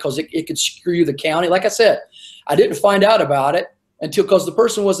like that, because it could screw the county. Like I said, I didn't find out about it until, because the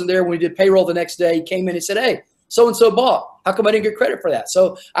person wasn't there when we did payroll the next day. He came in and said, hey, so-and-so bought. How come I didn't get credit for that?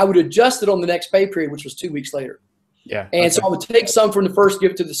 So I would adjust it on the next pay period, which was 2 weeks later. Yeah. And so I would take some from the first,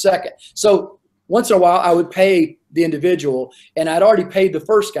 give it to the second. So once in a while, I would pay the individual, and I'd already paid the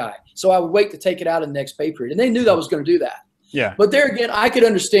first guy. So I would wait to take it out in the next pay period. And they knew that I was going to do that. Yeah. But there again, I could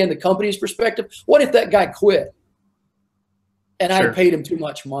understand the company's perspective. What if that guy quit and I paid him too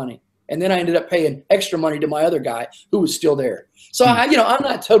much money? And then I ended up paying extra money to my other guy who was still there. So you know, I'm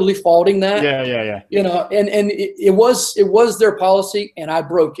not totally faulting that. Yeah. You know, and it was their policy, and I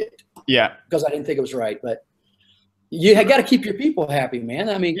broke it. Yeah. Because I didn't think it was right. But you got to keep your people happy, man.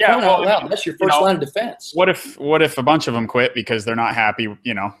 I mean, that's your first line of defense. What if a bunch of them quit because they're not happy?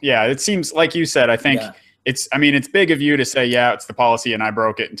 You know, it seems like you said. I think it's big of you to say, it's the policy and I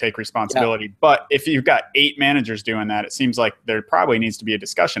broke it and take responsibility. Yeah. But if you've got 8 managers doing that, it seems like there probably needs to be a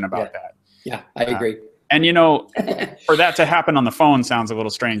discussion about that. Yeah, I agree. And, you know, for that to happen on the phone sounds a little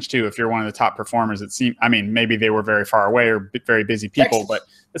strange too. If you're one of the top performers, it seems, I mean, maybe they were very far away or very busy people, but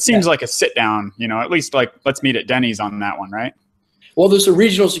it seems like a sit down, you know, at least like, let's meet at Denny's on that one, right? Well, there's a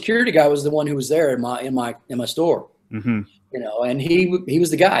regional security guy was the one who was there in my store, you know, and he was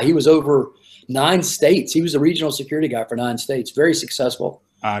the guy. He was over 9 states. He was the regional security guy for 9 states. Very successful.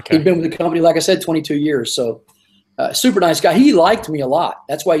 Okay. He'd been with the company, like I said, 22 years. So super nice guy. He liked me a lot.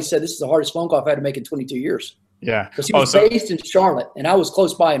 That's why he said, this is the hardest phone call I've had to make in 22 years. Yeah. Because he was based in Charlotte, and I was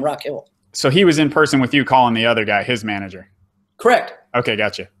close by in Rock Hill. So he was in person with you calling the other guy, his manager. Correct. Okay.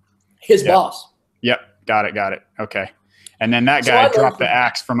 Gotcha. His boss. Yep. Got it. Okay. And then that guy dropped the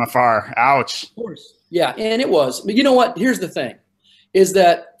axe from afar. Ouch. Of course. Yeah. And it was. But you know what? Here's the thing, is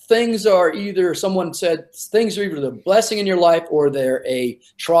that things are either, someone said, things are either the blessing in your life or they're a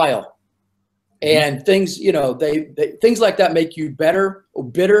trial. And things, you know, things like that make you better or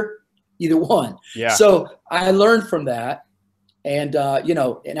bitter, either one. Yeah. So I learned from that. And, you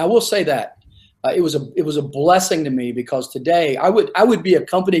know, and I will say that it was a blessing to me, because today I would be a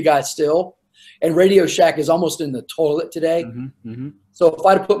company guy still, and Radio Shack is almost in the toilet today. So if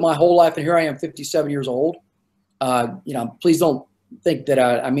I'd have put my whole life, and here I am 57 years old, please don't think that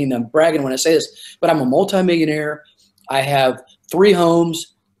I mean I'm bragging when I say this, but I'm a multimillionaire. I have 3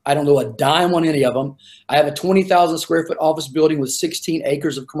 homes. I don't know a dime on any of them. I have a 20,000 square foot office building with 16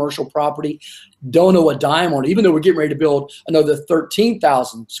 acres of commercial property. Don't know a dime on it. Even though we're getting ready to build another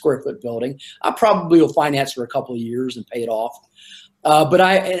 13,000 square foot building, I probably will finance for a couple of years and pay it off. But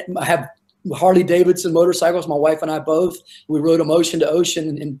I have Harley Davidson motorcycles. My wife and I both. We rode them ocean to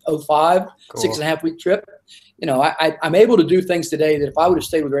ocean in 2005, cool. 6.5-week trip. I'm able to do things today that if I would have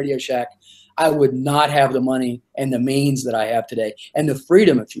stayed with Radio Shack, I would not have the money and the means that I have today, and the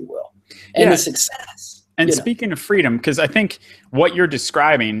freedom, if you will, and the success. And speaking of freedom, because I think what you're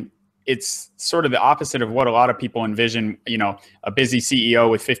describing, it's sort of the opposite of what a lot of people envision, a busy CEO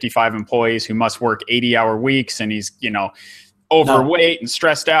with 55 employees who must work 80-hour weeks, and he's, overweight and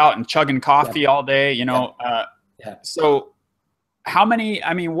stressed out and chugging coffee all day, So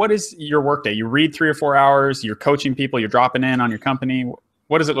what is your workday? You read 3 or 4 hours, you're coaching people, you're dropping in on your company.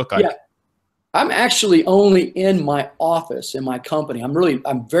 What does it look like? Yeah. I'm actually only in my office, in my company.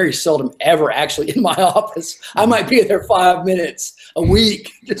 I'm very seldom ever actually in my office. I might be there 5 minutes a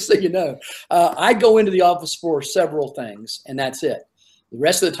week, just so you know. I go into the office for several things, and that's it. The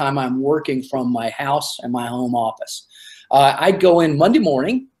rest of the time I'm working from my house and my home office. I go in Monday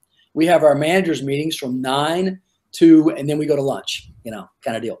morning. We have our managers meetings from 9 to, and then we go to lunch,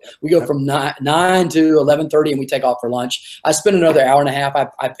 kind of deal. We go from 9 to 11:30 and we take off for lunch. I spend another hour and a half.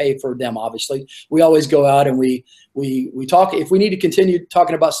 I pay for them, obviously. We always go out and we talk. If we need to continue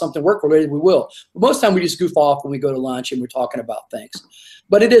talking about something work related, we will. But most of the time we just goof off when we go to lunch and we're talking about things.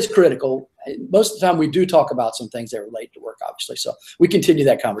 But it is critical. Most of the time we do talk about some things that relate to work, obviously. So we continue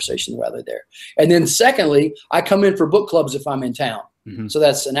that conversation while they're there. And then secondly, I come in for book clubs if I'm in town. Mm-hmm. So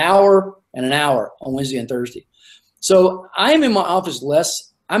that's an hour and an hour on Wednesday and Thursday. So I'm in my office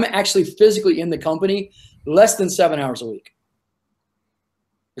I'm actually physically in the company less than 7 hours a week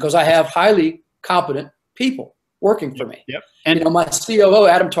because I have highly competent people working for me. Yep. And my COO,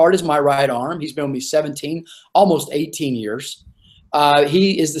 Adam Tart, is my right arm. He's been with me 17, almost 18 years.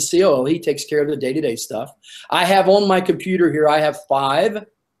 He is the COO. He takes care of the day-to-day stuff. I have on my computer here, I have 5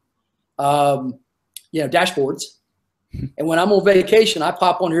 dashboards. And when I'm on vacation, I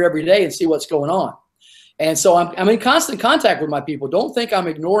pop on here every day and see what's going on. And so I'm in constant contact with my people. Don't think I'm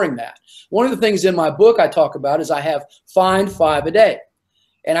ignoring that. One of the things in my book I talk about is I have find 5 a day.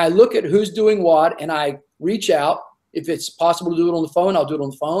 And I look at who's doing what, and I reach out. If it's possible to do it on the phone, I'll do it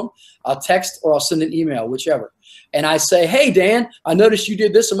on the phone. I'll text or I'll send an email, whichever. And I say, hey, Dan, I noticed you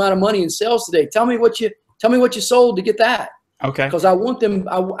did this amount of money in sales today. Tell me what you sold to get that. Okay. Because I want them,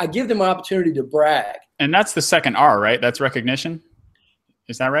 I give them an opportunity to brag. And that's the second R, right? That's recognition.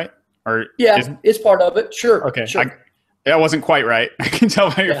 Is that right? Or it's part of it. Sure. Okay. Sure. That wasn't quite right. I can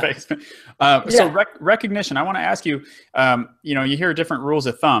tell by your face. So recognition, I want to ask you, you hear different rules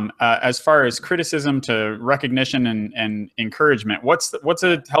of thumb as far as criticism to recognition and encouragement. What's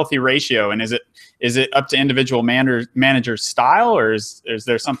a healthy ratio? And is it up to individual manager's style, or is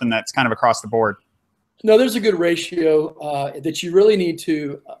there something that's kind of across the board? No, there's a good ratio that you really need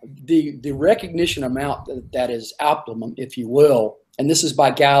to, the recognition amount that is optimum, if you will. And this is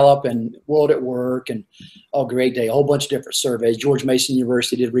by Gallup and World at Work and Great Day, a whole bunch of different surveys. George Mason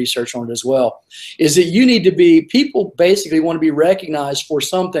University did research on it as well. Is that you need to be, people basically want to be recognized for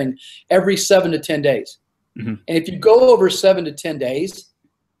something every 7 to 10 days. Mm-hmm. And if you go over 7 to 10 days,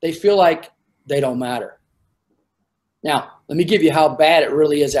 they feel like they don't matter. Now, let me give you how bad it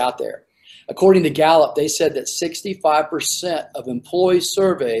really is out there. According to Gallup, they said that 65% of employees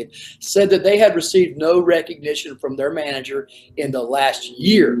surveyed said that they had received no recognition from their manager in the last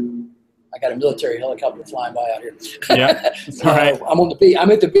year. I got a military helicopter flying by out here. Yeah, that's all right. I'm on the beach. I'm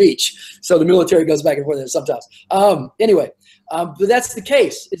at the beach, so the military goes back and forth there sometimes. But that's the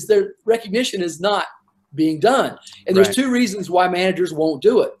case. Is their recognition is not being done, and there's 2 reasons why managers won't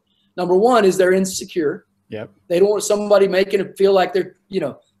do it. Number 1 is they're insecure. Yep. They don't want somebody making them feel like they're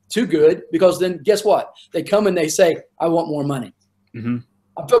too good, because then guess what? They come and they say, I want more money. Mm-hmm.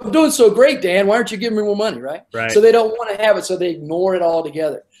 I'm doing so great, Dan. Why aren't you giving me more money, right? So they don't want to have it, so they ignore it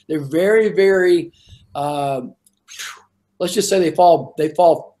altogether. They're very, very, let's just say they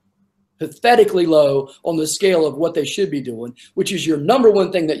fall pathetically low on the scale of what they should be doing, which is your number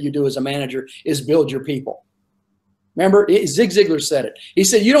 1 thing that you do as a manager is build your people. Remember, Zig Ziglar said it. He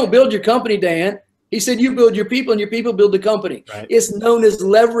said, you don't build your company, Dan. He said, you build your people and your people build the company. Right. It's known as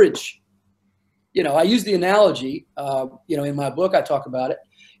leverage. I use the analogy, in my book, I talk about it,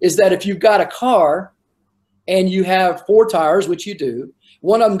 is that if you've got a car and you have 4 tires, which you do,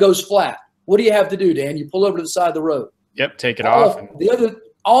 one of them goes flat. What do you have to do, Dan? You pull over to the side of the road. Yep. Take it off.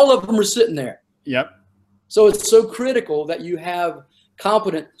 All of them are sitting there. Yep. So it's so critical that you have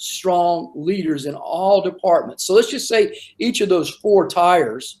competent, strong leaders in all departments. So let's just say each of those 4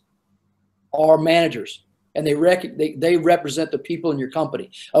 tires are managers, and they represent the people in your company.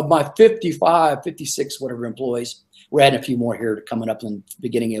 Of my 55, 56, whatever employees, we're adding a few more here coming up in the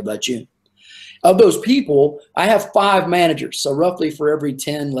beginning of June. Of those people, I have 5 managers. So roughly for every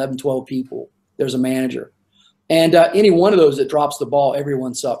 10, 11, 12 people, there's a manager. And any one of those that drops the ball,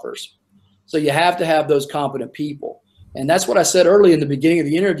 everyone suffers. So you have to have those competent people. And that's what I said early in the beginning of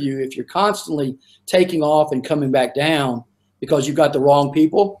the interview. If you're constantly taking off and coming back down because you've got the wrong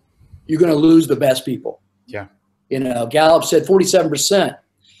people, you're going to lose the best people. Yeah. You know, Gallup said 47%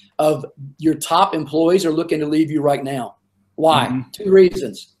 of your top employees are looking to leave you right now. Why? Mm-hmm. 2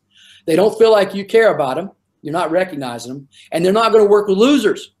 reasons. They don't feel like you care about them. You're not recognizing them. And they're not going to work with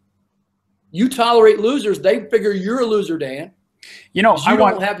losers. You tolerate losers. They figure you're a loser, Dan. You know,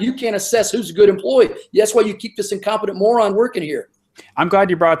 you can't assess who's a good employee. That's why you keep this incompetent moron working here. I'm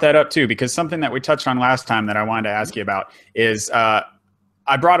glad you brought that up too, because something that we touched on last time that I wanted to ask you about is I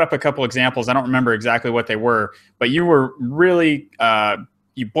brought up a couple examples. I don't remember exactly what they were, but you were really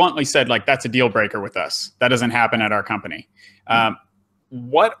you bluntly said, like, that's a deal breaker with us. That doesn't happen at our company.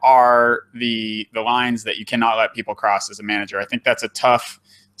 What are the lines that you cannot let people cross as a manager? I think that's a tough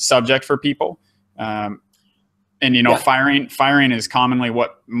subject for people. And, you know, firing is commonly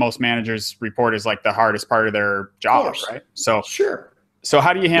what most managers report is like the hardest part of their job, right? So, sure. So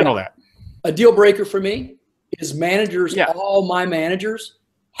how do you handle that? A deal breaker for me is managers, all my managers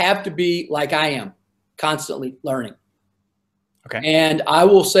have to be like I am, constantly learning. Okay. And I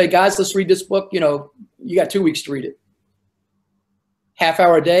will say, guys, let's read this book. You know, you got 2 weeks to read it. Half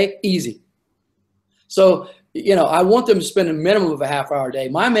hour a day, easy. So, you know, I want them to spend a minimum of a half hour a day.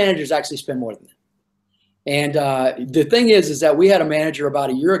 My managers actually spend more than that. And the thing is that we had a manager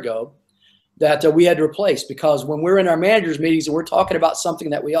about a year ago that we had to replace, because when we're in our managers meetings and we're talking about something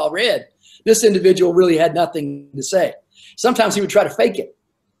that we all read, this individual really had nothing to say. Sometimes he would try to fake it.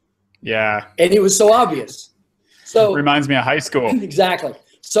 Yeah. And it was so obvious. So reminds me of high school. Exactly.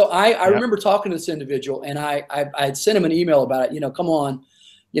 So I remember talking to this individual, and I had sent him an email about it. You know, come on,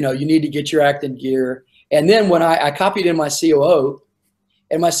 you know, you need to get your act in gear. And then when I copied in my COO,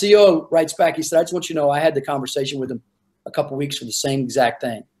 and my COO writes back, he said, I just want you to know I had the conversation with him a couple of weeks for the same exact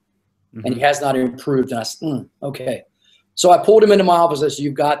thing. Mm-hmm. And he has not improved. And I said, okay. So I pulled him into my office and I said,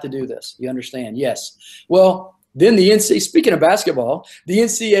 you've got to do this. You understand? Yes. Well, then speaking of basketball, the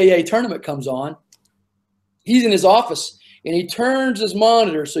NCAA tournament comes on. He's in his office and he turns his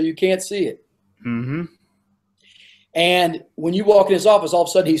monitor so you can't see it. Mm-hmm. And when you walk in his office, all of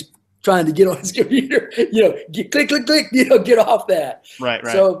a sudden he's trying to get on his computer, you know, click, click, click, you know, get off that. Right.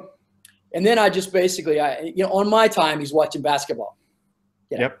 So, and then I just basically, you know, on my time, he's watching basketball.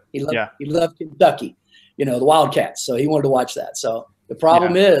 You know, Yep. He loved Kentucky, you know, the Wildcats. So he wanted to watch that. So the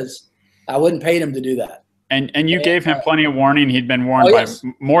problem is I wouldn't pay him to do that. And you gave him plenty of warning. He'd been warned by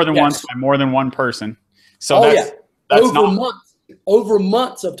more than once by more than one person. So that's over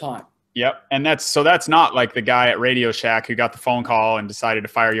months of time. Yep. And that's not like the guy at Radio Shack who got the phone call and decided to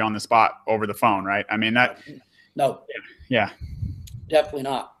fire you on the spot over the phone, right? I mean, no. Yeah. Definitely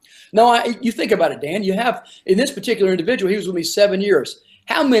not. No, you think about it, Dan. You have, in this particular individual, he was with me 7 years.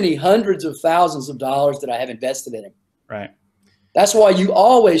 How many hundreds of thousands of dollars did I have invested in him? Right. That's why you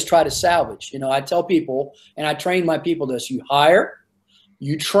always try to salvage. You know, I tell people, and I train my people this, you hire,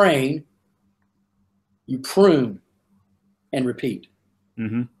 you train, you prune, and repeat.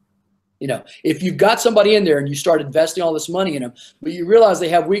 Mm-hmm. You know, if you've got somebody in there and you start investing all this money in them, but you realize they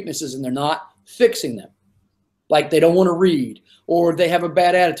have weaknesses and they're not fixing them, like they don't want to read or they have a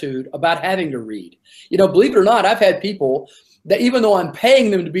bad attitude about having to read. You know, believe it or not, I've had people that even though I'm paying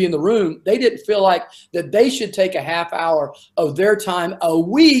them to be in the room, they didn't feel like that they should take a half hour of their time a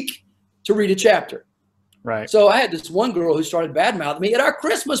week to read a chapter. Right. So I had this one girl who started bad-mouthing me at our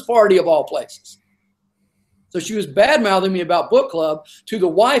Christmas party of all places. So she was bad-mouthing me about book club to the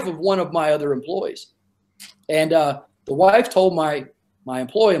wife of one of my other employees. And the wife told my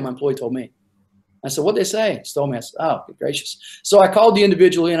employee, and my employee told me. I said, what'd they say? She told me. I said, oh, good gracious. So I called the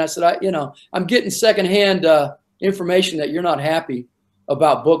individual in. I said, I'm getting secondhand information that you're not happy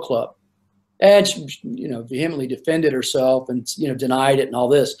about book club. And she, you know, vehemently defended herself and, you know, denied it and all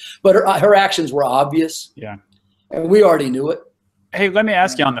this. But her actions were obvious. Yeah. And we already knew it. Hey, let me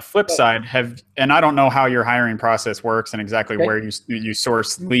ask you on the flip side, and I don't know how your hiring process works and exactly where you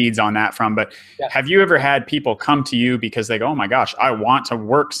source leads on that from, but have you ever had people come to you because they go, oh my gosh, I want to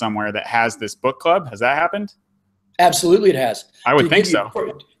work somewhere that has this book club? Has that happened? Absolutely it has. I would think so.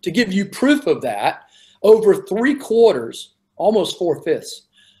 To give you proof of that, over 3/4, almost 4/5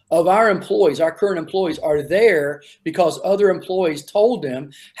 of our employees, our current employees, are there because other employees told them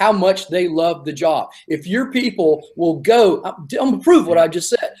how much they love the job. If your people will go, I'm going to prove what I just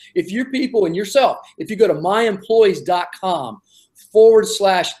said. If your people and yourself, if you go to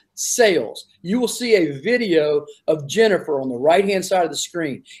myemployees.com/sales, you will see a video of Jennifer on the right-hand side of the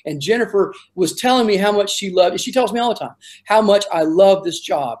screen. And Jennifer was telling me how much she loved it. She tells me all the time how much I love this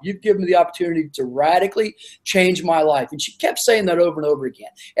job. You've given me the opportunity to radically change my life. And she kept saying that over and over again.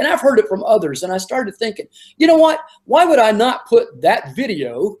 And I've heard it from others. And I started thinking, you know what? Why would I not put that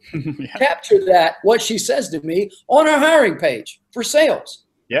video, capture that, what she says to me, on our hiring page for sales?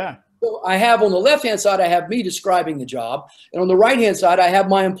 Yeah. So I have on the left-hand side, I have me describing the job. And on the right-hand side, I have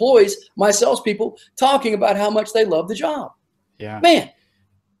my employees, my salespeople, talking about how much they love the job. Yeah. Man,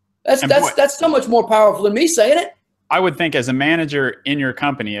 that's so much more powerful than me saying it. I would think as a manager in your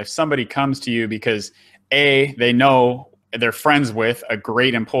company, if somebody comes to you because they know they're friends with a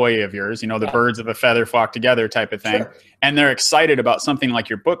great employee of yours, the birds of a feather flock together type of thing, Sure. and they're excited about something like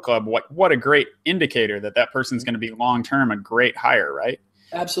your book club, what a great indicator that person's going to be long-term a great hire, right?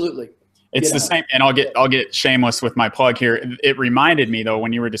 Absolutely. It's the same. And I'll get shameless with my plug here. It reminded me though,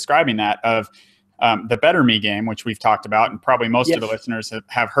 when you were describing that, of the Better Me game, which we've talked about, and probably most of the listeners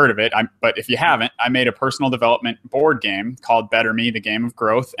have heard of it. But if you haven't, I made a personal development board game called Better Me, the Game of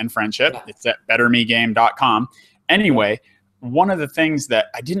Growth and Friendship. Yeah. It's at bettermegame.com. Anyway, one of the things that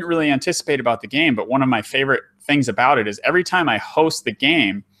I didn't really anticipate about the game, but one of my favorite things about it is every time I host the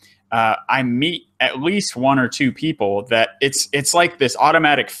game, I meet at least one or two people that it's like this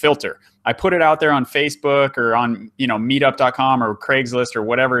automatic filter. I put it out there on Facebook or on meetup.com or Craigslist or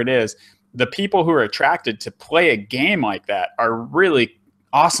whatever it is. The people who are attracted to play a game like that are really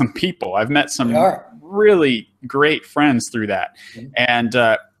awesome people. I've met some really great friends through that. And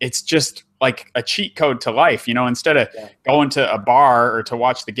it's just like a cheat code to life, instead of going to a bar or to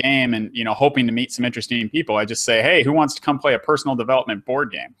watch the game and, hoping to meet some interesting people. I just say, hey, who wants to come play a personal development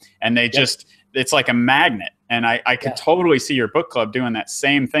board game? And they it's like a magnet. And I could totally see your book club doing that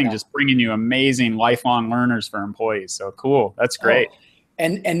same thing, just bringing you amazing lifelong learners for employees. So cool. That's great. Oh.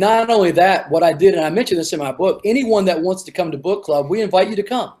 And not only that, what I did, and I mentioned this in my book, anyone that wants to come to book club, we invite you to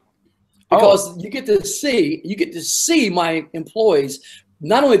come. Because you get to see my employees,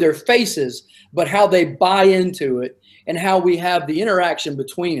 not only their faces, but how they buy into it and how we have the interaction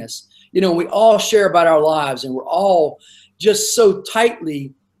between us. We all share about our lives, and we're all just so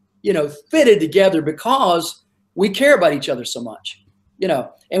tightly, fitted together because we care about each other so much.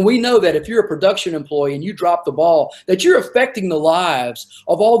 And we know that if you're a production employee and you drop the ball, that you're affecting the lives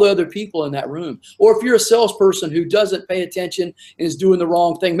of all the other people in that room. Or if you're a salesperson who doesn't pay attention and is doing the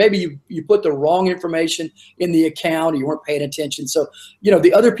wrong thing, maybe you put the wrong information in the account or you weren't paying attention. So,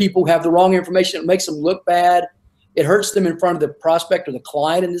 the other people have the wrong information. It makes them look bad. It hurts them in front of the prospect or the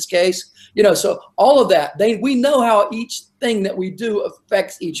client in this case. So all of that, we know how each thing that we do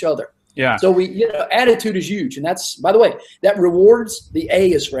affects each other. Yeah. So attitude is huge. And that's, by the way, that rewards, the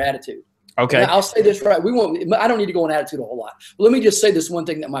A is for attitude. Okay. And I'll say this right. I don't need to go on attitude a whole lot. But let me just say this one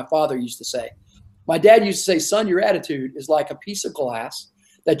thing that my father used to say. My dad used to say, son, your attitude is like a piece of glass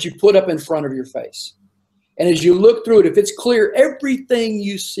that you put up in front of your face. And as you look through it, if it's clear, everything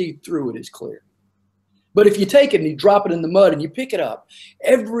you see through it is clear. But if you take it and you drop it in the mud and you pick it up,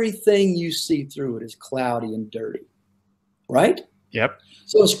 everything you see through it is cloudy and dirty. Right? Yep.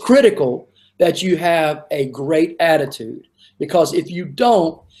 So it's critical that you have a great attitude, because if you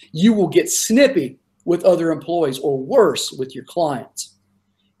don't, you will get snippy with other employees, or worse, with your clients.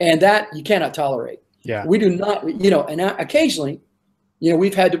 And that you cannot tolerate. Yeah. We do not, and occasionally,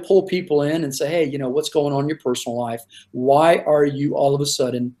 we've had to pull people in and say, hey, what's going on in your personal life? Why are you all of a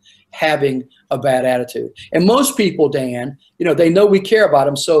sudden having a bad attitude? And most people, Dan, they know we care about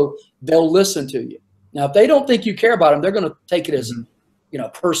them, so they'll listen to you. Now, if they don't think you care about them, they're going to take it as,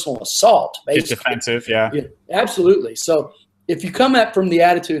 personal assault. Basically. It's defensive, yeah. Absolutely. So if you come at from the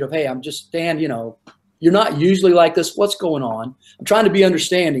attitude of, hey, I'm just, Dan, you're not usually like this. What's going on? I'm trying to be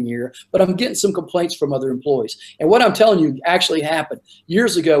understanding here, but I'm getting some complaints from other employees. And what I'm telling you actually happened.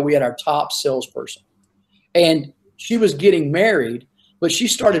 Years ago, we had our top salesperson, and she was getting married, but she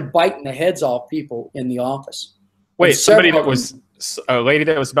started biting the heads off people in the office. Wait, a lady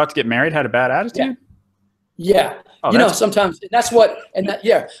that was about to get married had a bad attitude? Yeah. Oh, sometimes that's what, and that,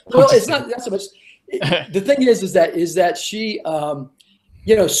 yeah. Well, it's not that so much. The thing is that she,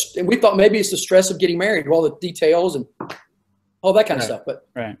 and we thought maybe it's the stress of getting married, all the details and all that kind of stuff. But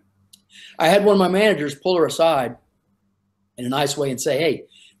I had one of my managers pull her aside in a nice way and say, hey,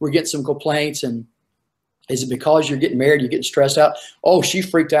 we're getting some complaints, and Is it because you're getting married, you're getting stressed out? Oh, she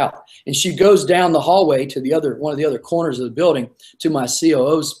freaked out. And she goes down the hallway to one of the other corners of the building to my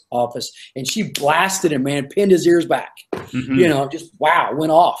COO's office, and she blasted him, man, pinned his ears back. Just wow,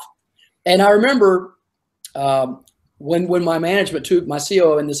 went off. And I remember when my management, my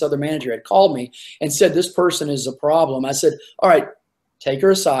COO and this other manager had called me and said, this person is a problem. I said, all right, take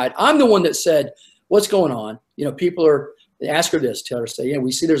her aside. I'm the one that said, what's going on? People are, ask her this, tell her, say,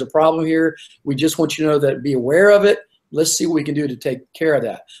 we see there's a problem here. We just want you to know that, be aware of it. Let's see what we can do to take care of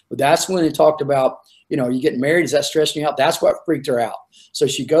that. But that's when they talked about, are you getting married? Is that stressing you out? That's what freaked her out. So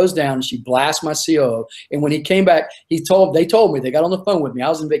she goes down and she blasts my COO. And when he came back, they told me, they got on the phone with me. I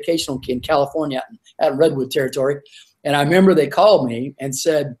was on vacation in California at Redwood territory. And I remember they called me and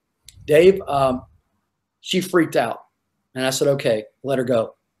said, Dave, she freaked out. And I said, okay, let her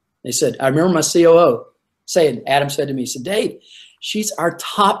go. They said, I remember my COO saying, Adam said to me, he said, Dave, she's our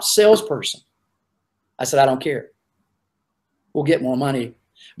top salesperson. I said, I don't care. We'll get more money.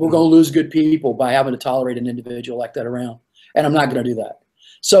 We're going to lose good people by having to tolerate an individual like that around. And I'm not going to do that.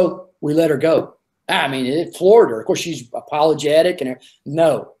 So we let her go. I mean, it floored her. Of course, she's apologetic.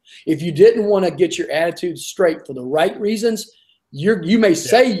 No. If you didn't want to get your attitude straight for the right reasons, you may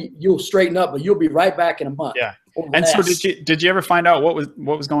say you'll straighten up, but you'll be right back in a month. Yeah. And so did you ever find out what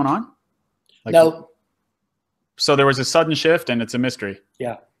was going on? No. So there was a sudden shift, and it's a mystery.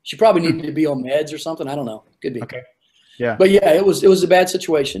 Yeah. She probably needed to be on meds or something. I don't know. Could be. Okay. Yeah. But yeah, it was a bad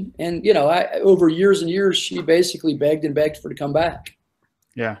situation. And, over years and years, she basically begged and begged for her to come back.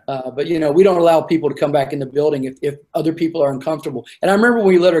 Yeah. But, we don't allow people to come back in the building if other people are uncomfortable. And I remember when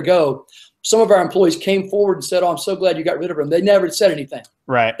we let her go, some of our employees came forward and said, oh, I'm so glad you got rid of her. And they never said anything.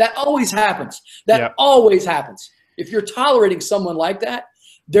 Right. That always happens. That always happens. If you're tolerating someone like that,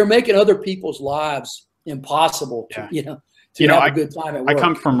 they're making other people's lives impossible to have a good time at work. I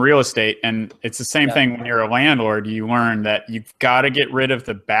come from real estate, and it's the same thing when you're a landlord. You learn that you've got to get rid of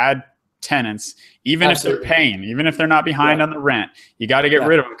the bad tenants, even if they're paying, even if they're not behind on the rent. You got to get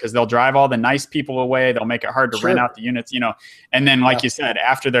rid of them because they'll drive all the nice people away. They'll make it hard to rent out the units, and then like you said,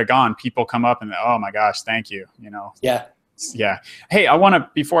 after they're gone, people come up and, oh my gosh, thank you. Yeah. Yeah. Hey,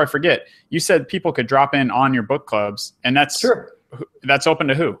 before I forget, you said people could drop in on your book clubs, and that's open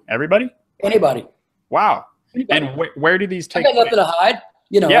to who? Everybody? Anybody. Wow. Anybody. And where do these take place? I got nothing to hide.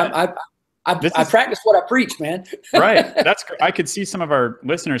 I practice what I preach, man. Right. That's great. I could see some of our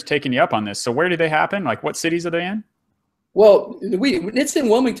listeners taking you up on this. So where do they happen? Like, what cities are they in? Well, it's in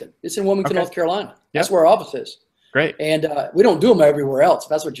Wilmington. It's in Wilmington, North Carolina. That's where our office is. Great. And we don't do them everywhere else, if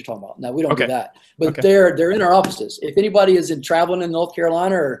that's what you're talking about. No, we don't do that. But they're in our offices. If anybody is traveling in North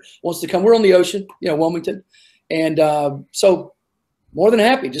Carolina or wants to come, we're on the ocean, Wilmington. And so more than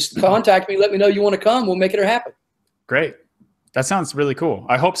happy. Just contact me. Let me know you want to come. We'll make it happen. Great. That sounds really cool.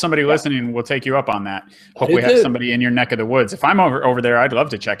 I hope somebody listening will take you up on that. Hope we have somebody in your neck of the woods. If I'm over there, I'd love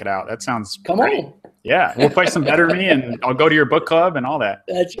to check it out. That sounds great. On. Yeah. We'll play some Better Me, and I'll go to your book club and all that.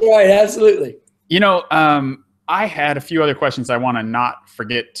 That's right. Absolutely. I had a few other questions I want to not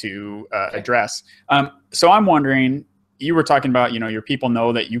forget to address. So I'm wondering, you were talking about, your people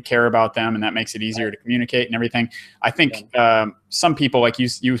know that you care about them, and that makes it easier to communicate and everything. I think some people, like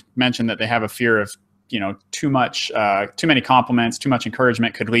you mentioned, that they have a fear of, too many compliments, too much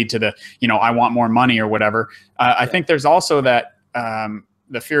encouragement could lead to the, I want more money or whatever. I think there's also that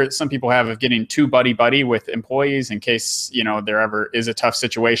the fear that some people have of getting too buddy with employees in case, there ever is a tough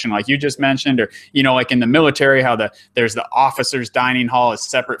situation like you just mentioned, or, like in the military, how there's the officers' dining hall is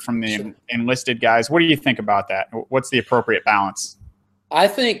separate from the enlisted guys. What do you think about that? What's the appropriate balance? I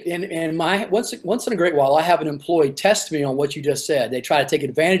think once in a great while, I have an employee test me on what you just said. They try to take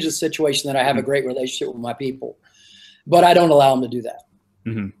advantage of the situation that I have a great relationship with my people, but I don't allow them to do that.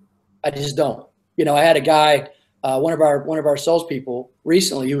 Mm-hmm. I just don't. I had a guy, one of our salespeople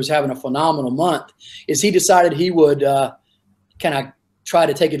recently, who was having a phenomenal month, is he decided he would kind of try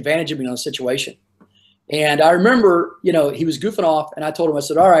to take advantage of me on a situation. And I remember, he was goofing off, and I told him, I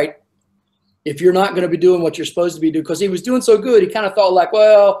said, all right, if you're not going to be doing what you're supposed to be doing, because he was doing so good, he kind of thought like,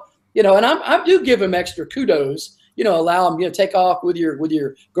 well, and I do give him extra kudos, allow him, take off with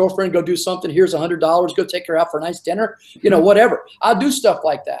your girlfriend, go do something. Here's $100, go take her out for a nice dinner, whatever. I'll do stuff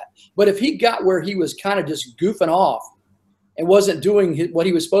like that. But if he got where he was kind of just goofing off and wasn't doing what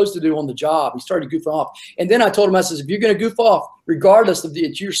he was supposed to do on the job, he started goofing off. And then I told him, I said, if you're going to goof off, regardless of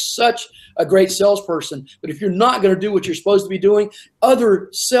you're such a great salesperson, but if you're not going to do what you're supposed to be doing, other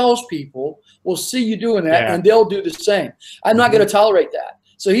salespeople will see you doing that and they'll do the same. I'm not going to tolerate that.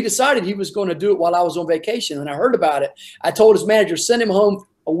 So he decided he was going to do it while I was on vacation. And I heard about it. I told his manager, send him home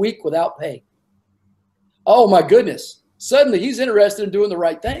a week without pay. Oh my goodness. Suddenly he's interested in doing the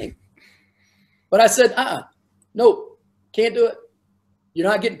right thing. But I said, nope, can't do it. You're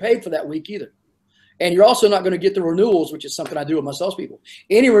not getting paid for that week either. And you're also not going to get the renewals, which is something I do with my salespeople.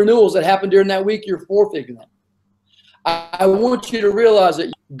 Any renewals that happen during that week, you're forfeiting them. I want you to realize that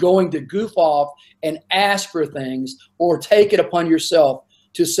you're going to goof off and ask for things or take it upon yourself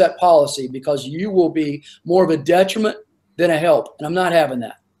to set policy, because you will be more of a detriment than a help. And I'm not having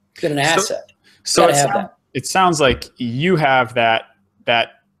that, than an asset. So it sounds like you have that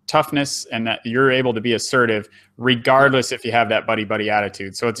toughness and that you're able to be assertive regardless if you have that buddy-buddy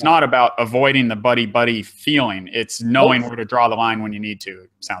attitude. So it's not about avoiding the buddy-buddy feeling. It's knowing where to draw the line when you need to, it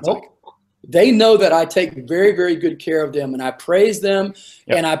sounds like. They know that I take very, very good care of them, and I praise them,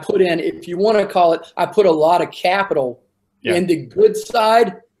 and I put in, if you want to call it, I put a lot of capital in the good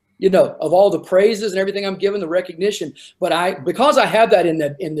side, of all the praises and everything I'm given, the recognition. But because I have that in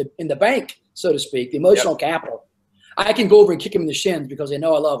the bank, so to speak, the emotional capital, I can go over and kick them in the shins because they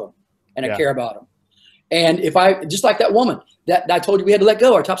know I love them and I care about them. And if just like that woman that I told you we had to let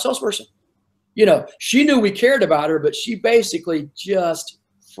go, our top salesperson, she knew we cared about her, but she basically just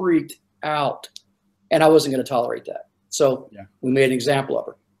freaked out, and I wasn't going to tolerate that. So we made an example of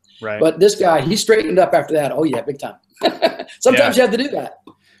her. Right. But this guy, he straightened up after that. Oh yeah, big time. Sometimes you have to do that.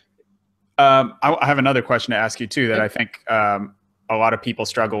 I have another question to ask you too that I think a lot of people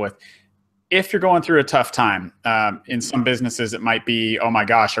struggle with. If you're going through a tough time, in some businesses it might be, oh my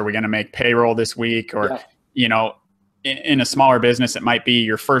gosh, are we going to make payroll this week? Or in a smaller business, it might be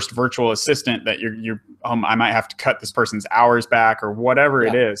your first virtual assistant that I might have to cut this person's hours back or whatever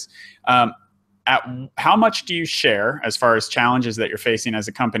it is. How much do you share as far as challenges that you're facing as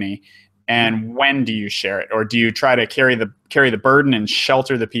a company, and when do you share it, or do you try to carry the burden and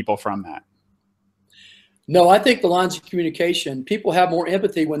shelter the people from that? No, I think the lines of communication, people have more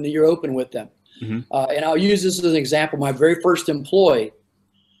empathy when you're open with them. And I'll use this as an example. My very first employee,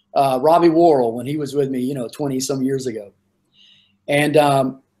 Robbie Worrell, when he was with me, 20 some years ago. And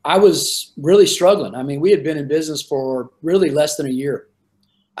I was really struggling. I mean, we had been in business for really less than a year.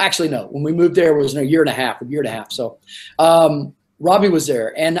 Actually, no, when we moved there, it was a year and a half. So Robbie was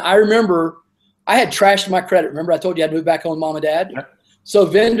there. And I remember I had trashed my credit. Remember I told you I had moved back home with mom and dad? Yeah. So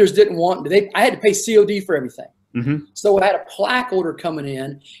vendors didn't want, I had to pay COD for everything. So I had a plaque order coming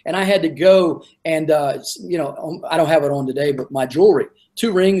in, and I had to go and, I don't have it on today, but my jewelry,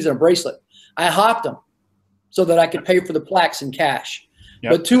 2 rings and a bracelet, I hopped them so that I could pay for the plaques in cash.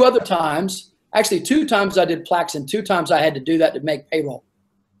 But 2 other times, actually 2 times I did plaques, and 2 times I had to do that to make payroll,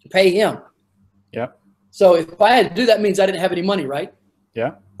 to pay him. So if I had to do that, means I didn't have any money, right?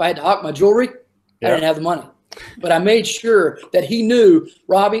 If I had to hawk my jewelry, I didn't have the money. But I made sure that he knew,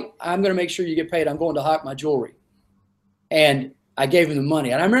 Robbie, I'm going to make sure you get paid. I'm going to hawk my jewelry. And I gave him the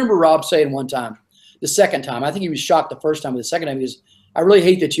money. And I remember Rob saying one time, the second time, I think he was shocked the first time, but the second time he goes, I really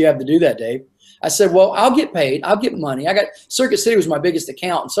hate that you have to do that, Dave. I said, well, I'll get paid. I'll get money. Circuit City was my biggest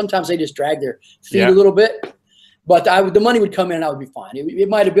account, and sometimes they just drag their feet a little bit. But the money would come in and I would be fine. It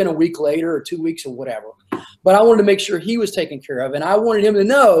might have been a week later or 2 weeks or whatever. But I wanted to make sure he was taken care of, and I wanted him to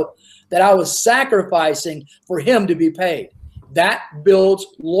know that I was sacrificing for him to be paid. That builds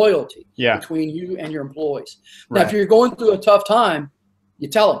loyalty between you and your employees. Now, if you're going through a tough time, you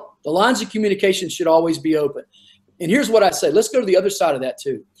tell them. The lines of communication should always be open. And here's what I say. Let's go to the other side of that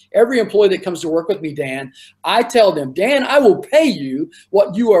too. Every employee that comes to work with me, Dan, I tell them, Dan, I will pay you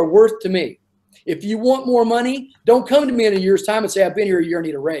what you are worth to me. If you want more money, don't come to me in a year's time and say, I've been here a year and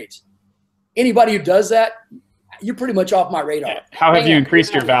need a raise. Anybody who does that, you're pretty much off my radar. How have you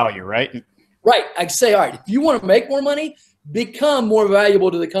increased your value, right? Right. I say, all right, if you want to make more money, become more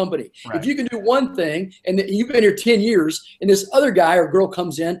valuable to the company. If you can do one thing, and you've been here 10 years, and this other guy or girl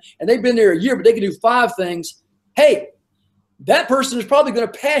comes in, and they've been there a year, but they can do 5 things, hey, that person is probably going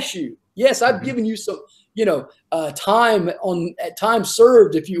to pass you. Yes, I've given you some, time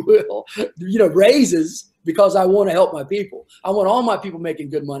served, if you will, raises, because I want to help my people. I want all my people making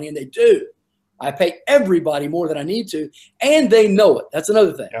good money, and they do. I pay everybody more than I need to, and they know it. That's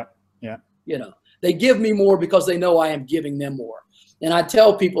another thing. They give me more because they know I am giving them more. And I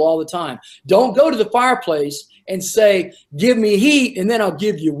tell people all the time, don't go to the fireplace and say, give me heat, and then I'll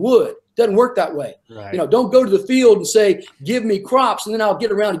give you wood. Doesn't work that way. Don't go to the field and say, give me crops, and then I'll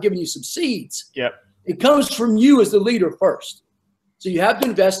get around to giving you some seeds. It comes from you as the leader first. So you have to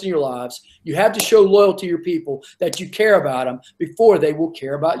invest in your lives. You have to show loyalty to your people, that you care about them before they will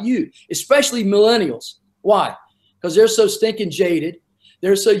care about you, especially millennials. Why? Because they're so stinking jaded.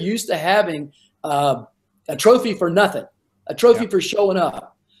 They're so used to having a trophy for nothing, a trophy for showing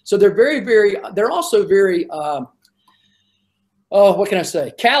up. So they're they're also very, oh, what can I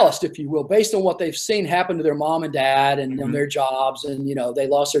say? Calloused, if you will, based on what they've seen happen to their mom and dad and Mm-hmm. their jobs. And, they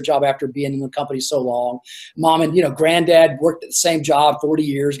lost their job after being in the company so long. Mom and, granddad worked at the same job 40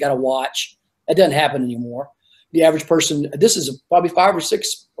 years, got a watch. That doesn't happen anymore. The average person, this is probably 5 or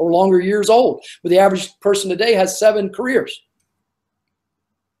 6 or longer years old, but the average person today has 7 careers.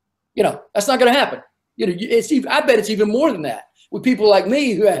 That's not going to happen. I bet it's even more than that with people like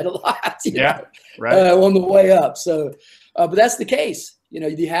me who had a lot, on the way up. So, but that's the case.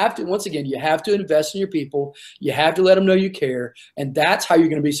 You have to, once again, you have to invest in your people. You have to let them know you care. And that's how you're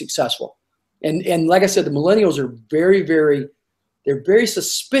going to be successful. And like I said, the millennials are they're very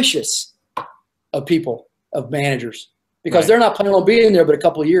suspicious of people, of managers, because they're not planning on being there but a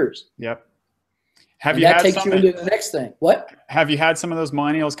couple of years. Yep. That takes you into the next thing. What? Have you had some of those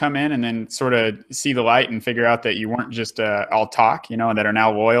millennials come in and then sort of see the light and figure out that you weren't just all talk, that are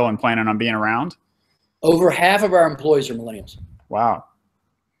now loyal and planning on being around? Over half of our employees are millennials. Wow.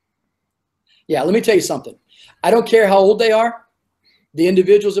 Yeah, let me tell you something. I don't care how old they are. The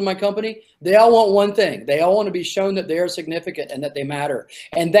individuals in my company, they all want one thing. They all want to be shown that they are significant and that they matter.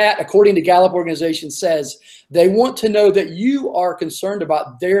 And that, according to Gallup organization, says they want to know that you are concerned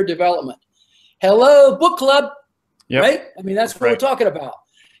about their development. Hello, book club, right? I mean, that's what we're talking about.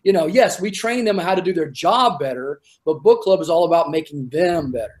 Yes, we train them how to do their job better, but book club is all about making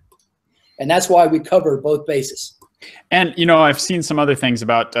them better. And that's why we cover both bases. And, I've seen some other things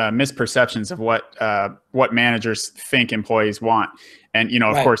about misperceptions of what managers think employees want. And,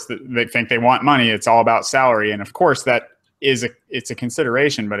 of course, they think they want money. It's all about salary. And of course, it's a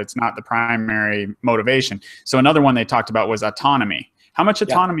consideration, but it's not the primary motivation. So another one they talked about was autonomy. How much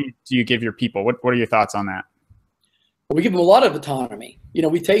autonomy do you give your people? What are your thoughts on that? Well, we give them a lot of autonomy.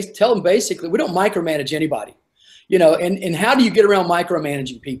 We tell them basically, we don't micromanage anybody. And how do you get around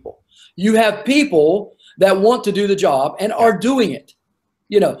micromanaging people? You have people that want to do the job and are doing it.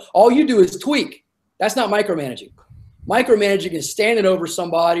 All you do is tweak. That's not micromanaging. Micromanaging is standing over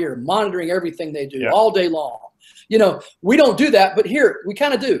somebody or monitoring everything they do all day long. We don't do that, but here we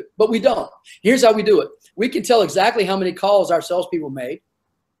kind of do, but we don't. Here's how we do it. We can tell exactly how many calls our salespeople made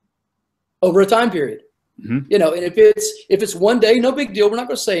over a time period. Mm-hmm. And if it's one day, no big deal. We're not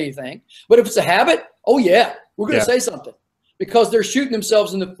going to say anything. But if it's a habit, oh yeah, we're going to say something, because they're shooting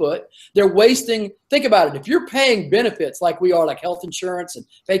themselves in the foot. They're wasting. Think about it. If you're paying benefits like we are, like health insurance and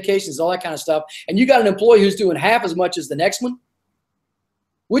vacations, all that kind of stuff, and you got an employee who's doing half as much as the next one,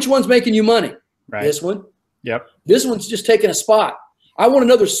 which one's making you money? Right. This one. Yep. This one's just taking a spot. I want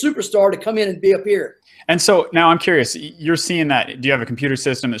another superstar to come in and be up here. And so now I'm curious, you're seeing that. Do you have a computer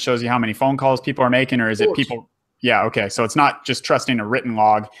system that shows you how many phone calls people are making, or is it people? Yeah. Okay. So it's not just trusting a written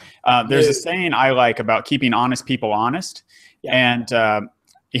log. There's a saying I like about keeping honest people honest. Yeah. And,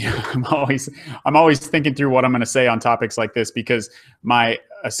 I'm always thinking through what I'm going to say on topics like this, because my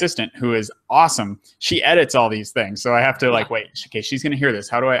assistant, who is awesome, she edits all these things. So I have to wait, okay, she's going to hear this.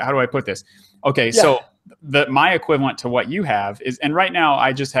 How do I put this? Okay. Yeah. So my equivalent to what you have is, and right now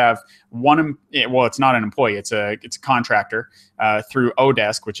I just have one, well, it's not an employee, it's a contractor through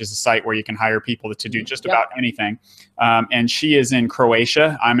Odesk, which is a site where you can hire people to do just about anything. And she is in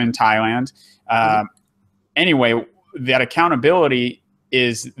Croatia. I'm in Thailand. Anyway, that accountability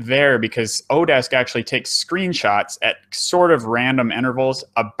is there because Odesk actually takes screenshots at sort of random intervals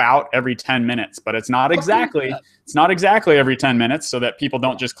about every 10 minutes, but it's not exactly every 10 minutes, so that people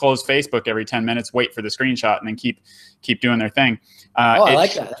don't just close Facebook every 10 minutes, wait for the screenshot, and then keep doing their thing. I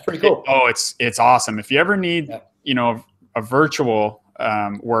like that. That's pretty cool. It's awesome. If you ever need, a virtual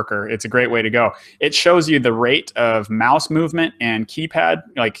worker, it's a great way to go. It shows you the rate of mouse movement and keypad,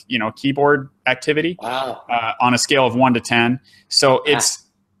 keyboard activity on a scale of 1 to 10. So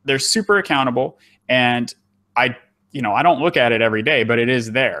they're super accountable, and I don't look at it every day, but it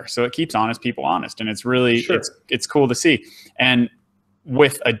is there. So it keeps honest people honest, and it's really, it's cool to see. And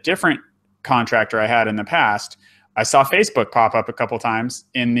with a different contractor I had in the past, I saw Facebook pop up a couple times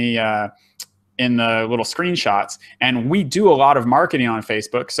in the little screenshots, and we do a lot of marketing on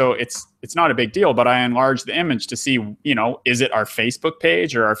Facebook, so it's not a big deal, but I enlarge the image to see, is it our Facebook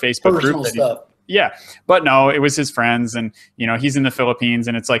page or our Facebook personal group? Stuff. Yeah, but no, it was his friends, and he's in the Philippines,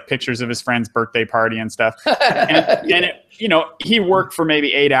 and it's like pictures of his friend's birthday party and stuff. And he worked for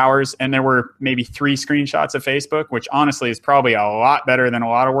maybe 8 hours, and there were maybe 3 screenshots of Facebook, which honestly is probably a lot better than a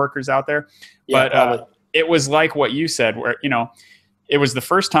lot of workers out there. Yeah, but it was like what you said, where it was the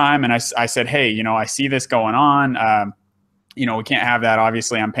first time, and I said, hey, I see this going on. We can't have that.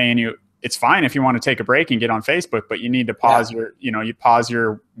 Obviously, I'm paying you. It's fine if you want to take a break and get on Facebook, but you need to pause you pause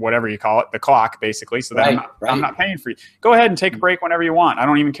your whatever you call it, the clock, basically, so that I'm not paying for you. Go ahead and take a break whenever you want. I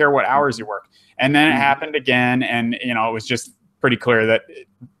don't even care what hours you work. And then it happened again, and it was just pretty clear that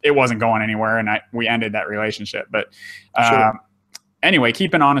it wasn't going anywhere, and we ended that relationship. But anyway,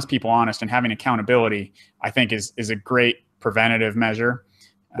 keeping honest people honest and having accountability, I think is a great preventative measure.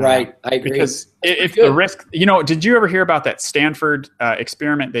 Right, I agree. Because if the risk, did you ever hear about that Stanford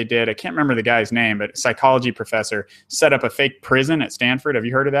experiment they did? I can't remember the guy's name, but a psychology professor set up a fake prison at Stanford. Have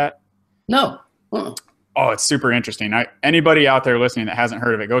you heard of that? No. Oh, it's super interesting. Anybody out there listening that hasn't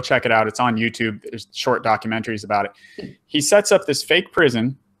heard of it, go check it out. It's on YouTube. There's short documentaries about it. He sets up this fake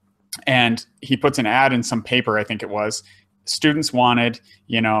prison, and he puts an ad in some paper, I think it was. Students wanted,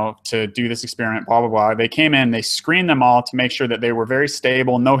 to do this experiment, blah, blah, blah. They came in, they screened them all to make sure that they were very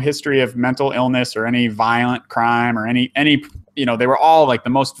stable, no history of mental illness or any violent crime or any, they were all like the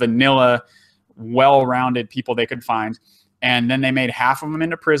most vanilla, well-rounded people they could find. And then they made half of them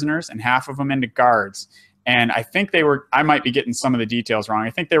into prisoners and half of them into guards. And I think I might be getting some of the details wrong.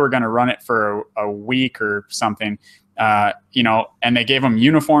 I think they were going to run it for a week or something. And they gave them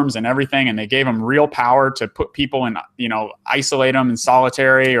uniforms and everything, and they gave them real power to put people in, isolate them in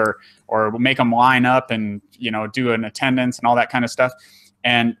solitary or make them line up and, do an attendance and all that kind of stuff.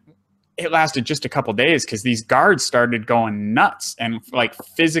 And it lasted just a couple days because these guards started going nuts and like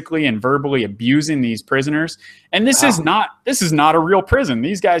physically and verbally abusing these prisoners. And this is not a real prison.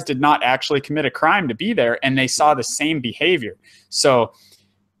 These guys did not actually commit a crime to be there, and they saw the same behavior. So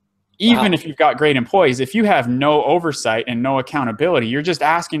even if you've got great employees, if you have no oversight and no accountability, you're just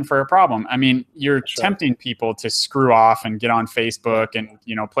asking for a problem. I mean, you're tempting people to screw off and get on Facebook and,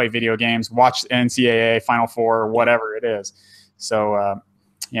 play video games, watch NCAA Final Four or whatever it is. So,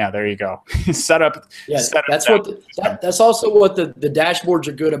 there you go. Set up. Yeah, that's also what the dashboards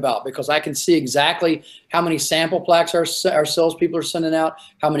are good about, because I can see exactly how many sample plaques our salespeople are sending out,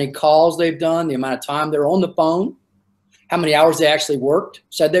 how many calls they've done, the amount of time they're on the phone, how many hours they actually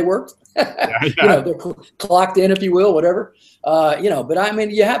said they worked. They're clocked in, if you will, whatever. But I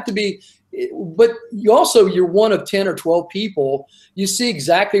mean, you have to be, but you're one of 10 or 12 people. You see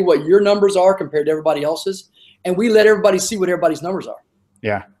exactly what your numbers are compared to everybody else's. And we let everybody see what everybody's numbers are.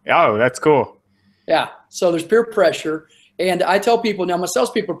 Yeah. Oh, that's cool. Yeah. So there's peer pressure. And I tell people now, my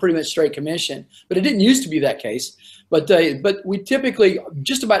salespeople are pretty much straight commission, but it didn't used to be that case. But we typically,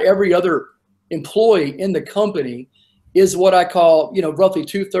 just about every other employee in the company is what I call, roughly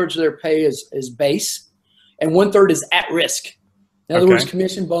 2/3 of their pay is base, and 1/3 is at risk. In other words,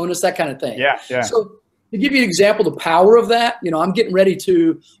 commission, bonus, that kind of thing. Yeah, yeah. So to give you an example, the power of that, I'm getting ready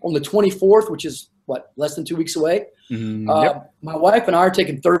to, on the 24th, which is less than 2 weeks away. My wife and I are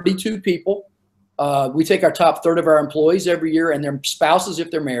taking 32 people. We take our top third of our employees every year and their spouses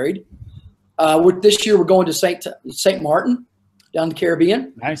if they're married. This year we're going to St. Martin down in the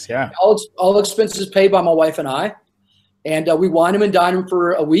Caribbean. Nice, yeah. All expenses paid by my wife and I. And we wine them and dine them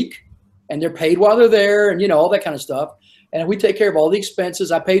for a week, and they're paid while they're there, and all that kind of stuff. And we take care of all the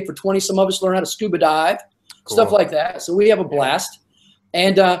expenses. I paid for 20. Some of us learn how to scuba dive, stuff like that. So we have a blast.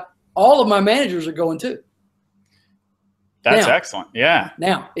 And all of my managers are going too. That's excellent. Yeah.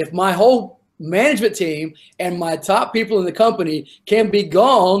 Now, if my whole management team and my top people in the company can be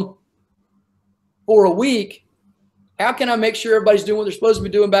gone for a week, how can I make sure everybody's doing what they're supposed to be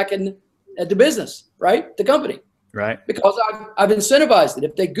doing back at the business, right? The company. Right. Because I've incentivized it.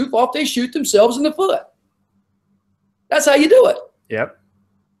 If they goof off, they shoot themselves in the foot. That's how you do it. Yep.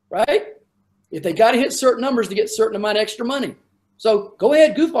 Right? If they got to hit certain numbers to get certain amount of extra money. So go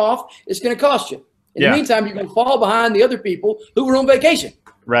ahead, goof off. It's going to cost you. In the meantime, you're going to fall behind the other people who were on vacation.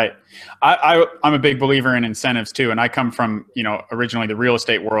 Right. I'm a big believer in incentives too. And I come from, originally the real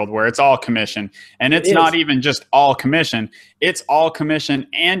estate world where it's all commission, and it's not even just all commission. It's all commission,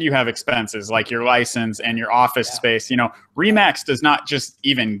 and you have expenses like your license and your office space. RE/MAX does not just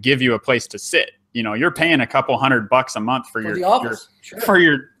even give you a place to sit. You're paying a couple $100 a month for your office. For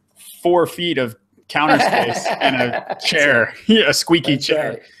your 4 feet of counter space and a chair, a squeaky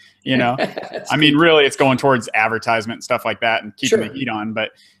chair. Right. I mean, really, it's going towards advertisement and stuff like that and keeping the heat on. But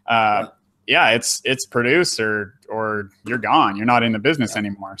it's produce or you're gone. You're not in the business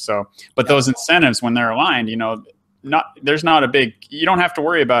anymore. So, but those incentives, when they're aligned, there's not a big, you don't have to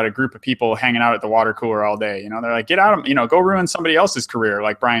worry about a group of people hanging out at the water cooler all day. They're like, get out of, go ruin somebody else's career,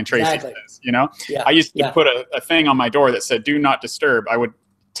 like Brian Tracy says. I used to put a thing on my door that said, "Do not disturb." I would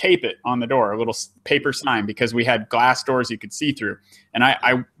tape it on the door, a little paper sign, because we had glass doors you could see through. And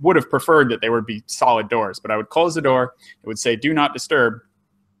I would have preferred that they would be solid doors, but I would close the door. It would say, "Do not disturb."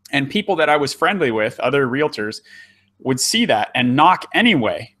 And people that I was friendly with, other realtors, would see that and knock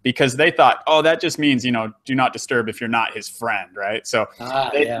anyway, because they thought, oh, that just means, do not disturb if you're not his friend, right? So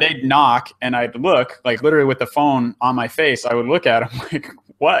they'd knock, and I'd look, like literally with the phone on my face, I would look at him like,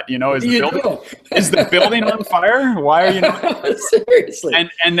 what, is the building on fire? Why are you not? Seriously.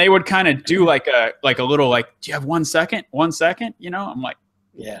 And they would kind of do like a little, like, do you have 1 second? 1 second? I'm like,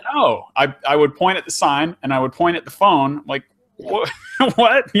 yeah. No, I would point at the sign and I would point at the phone, like,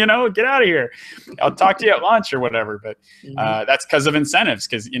 what? Get out of here. I'll talk to you at lunch or whatever. But that's because of incentives.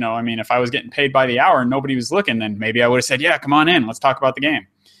 Because, if I was getting paid by the hour and nobody was looking, then maybe I would have said, yeah, come on in. Let's talk about the game.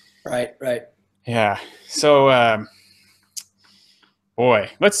 Right. Yeah. So, boy,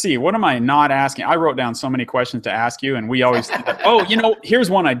 let's see. What am I not asking? I wrote down so many questions to ask you, and we always do that. Oh, here's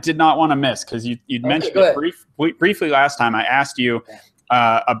one I did not want to miss, because you'd mentioned it briefly last time. I asked you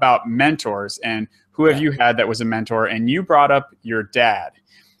about mentors and who have you had that was a mentor, and you brought up your dad.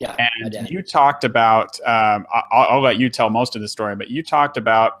 Yeah, and you talked about, I'll let you tell most of the story, but you talked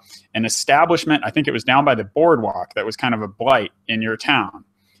about an establishment, I think it was down by the boardwalk, that was kind of a blight in your town.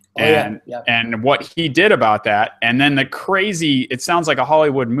 And what he did about that, and then the crazy, it sounds like a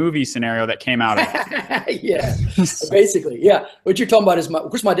Hollywood movie scenario that came out of it. Yeah, basically, yeah. What you're talking about is, of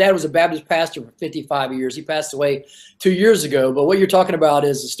course, my dad was a Baptist pastor for 55 years. He passed away 2 years ago. But what you're talking about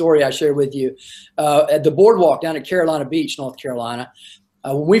is the story I shared with you at the boardwalk down at Carolina Beach, North Carolina.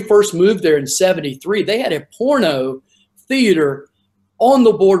 When we first moved there in '73, they had a porno theater on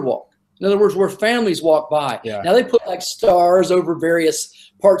the boardwalk. In other words, where families walk by. Yeah. Now they put like stars over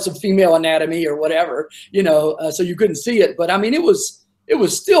various parts of female anatomy or whatever, so you couldn't see it. But I mean, it was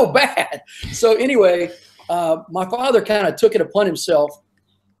still bad. So anyway, my father kind of took it upon himself,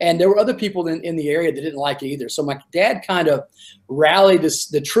 and there were other people in the area that didn't like it either. So my dad kind of rallied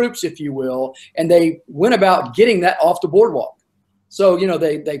the troops, if you will, and they went about getting that off the boardwalk. So,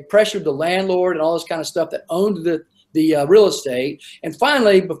 they pressured the landlord and all this kind of stuff that owned the real estate. And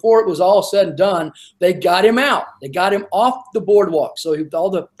finally, before it was all said and done, they got him out. They got him off the boardwalk. So all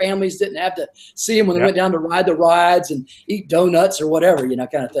the families didn't have to see him when they went down to ride the rides and eat donuts or whatever,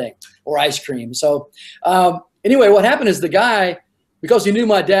 kind of thing, or ice cream. So anyway, what happened is the guy, because he knew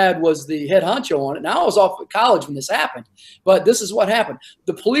my dad was the head honcho on it. Now I was off at college when this happened, but this is what happened.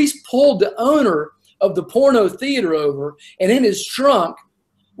 The police pulled the owner of the porno theater over, and in his trunk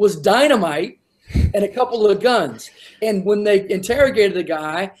was dynamite and a couple of guns. And when they interrogated the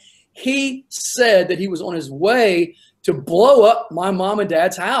guy, he said that he was on his way to blow up my mom and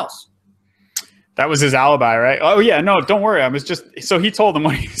dad's house. That was his alibi, right? Oh yeah, no, don't worry. So he told them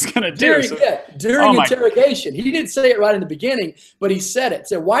what he was going to do. During interrogation. He didn't say it right in the beginning, but he said it.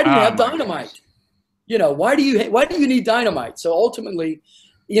 Said, why do you have dynamite? Why do you need dynamite? So ultimately,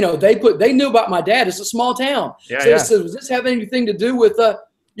 they knew about my dad. It's a small town. They said, does this have anything to do with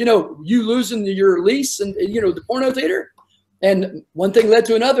you losing your lease and the porno theater? And one thing led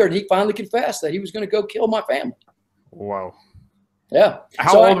to another, and he finally confessed that he was going to go kill my family. Whoa. Yeah.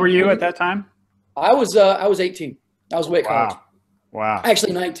 How old were you at that time? I was 18. I was away at college. Wow.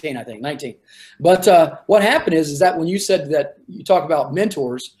 Actually 19, I think, 19. But what happened is that when you said that you talk about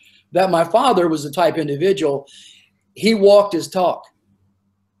mentors, that my father was the type individual, he walked his talk,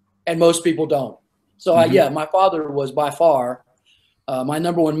 and most people don't. So my father was by far my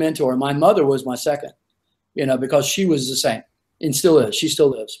number one mentor, and my mother was my second, because she was the same and still is. She still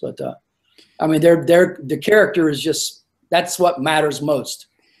lives. But the character is just, that's what matters most.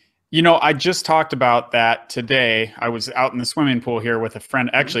 I just talked about that today. I was out in the swimming pool here with a friend.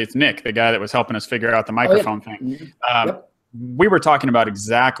 Actually, it's Nick, the guy that was helping us figure out the microphone thing. We were talking about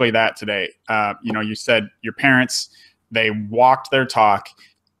exactly that today. You said your parents, they walked their talk.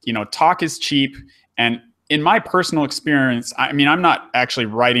 Talk is cheap. And in my personal experience, I'm not actually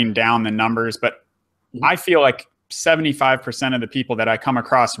writing down the numbers, but I feel like 75% of the people that I come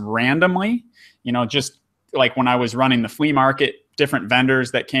across randomly, just like when I was running the flea market, different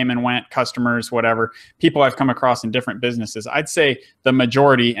vendors that came and went, customers, whatever, people I've come across in different businesses, I'd say the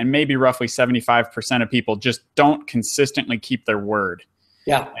majority, and maybe roughly 75% of people, just don't consistently keep their word.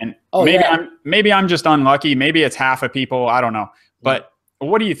 Yeah. And maybe I'm just unlucky. Maybe it's half of people. I don't know. But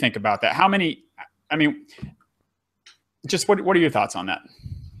what do you think about that? How many? Just what are your thoughts on that?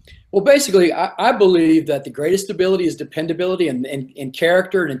 Well, basically, I believe that the greatest ability is dependability, and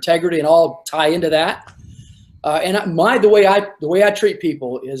character and integrity, and all tie into that. The way I treat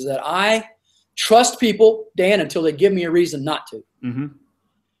people is that I trust people, Dan, until they give me a reason not to. Mm-hmm.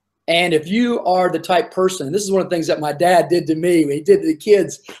 And if you are the type person, and this is one of the things that my dad did to me, he did to the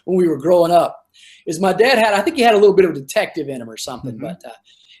kids when we were growing up, is my dad I think he had a little bit of a detective in him or something. Mm-hmm. But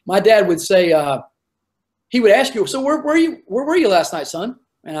my dad would say, he would ask you, so where were you last night, son?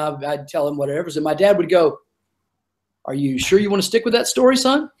 And I'd tell him whatever. And my dad would go, are you sure you want to stick with that story,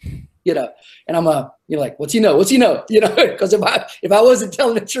 son? You know, and I'm like, what's he know? What's he know? You know, because if I wasn't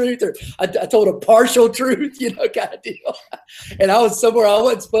telling the truth, or I told a partial truth, you know, kind of deal, and I was somewhere I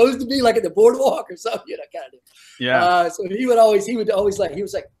wasn't supposed to be, like at the boardwalk or something, you know, kind of deal. Yeah. So he was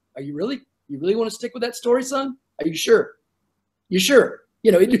like, are you really want to stick with that story, son? Are you sure? You sure?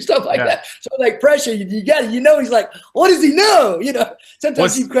 You know, he do stuff like that. So like pressure, you got it. You know, he's like, what does he know? You know,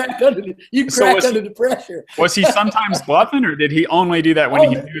 sometimes you crack under the pressure. Was he sometimes bluffing, or did he only do that when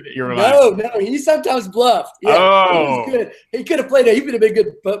he knew that you were lying? No, he sometimes bluffed. Yeah, he was good. He could have played. He would have been a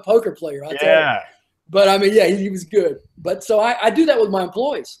good poker player. I'll tell you. But I mean, yeah, he was good. But so I do that with my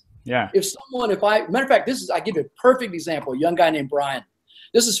employees. Yeah. Matter of fact, I give you a perfect example. A young guy named Brian.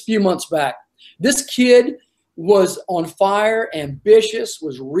 This is a few months back. This kid was on fire, ambitious,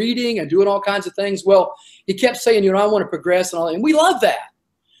 was reading and doing all kinds of things. Well, he kept saying, you know, I want to progress and all that. And we love that.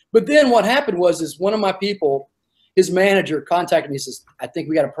 But then what happened was one of my people, his manager, contacted me and says, I think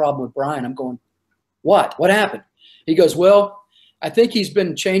we got a problem with Brian. I'm going, what? What happened? He goes, well, I think he's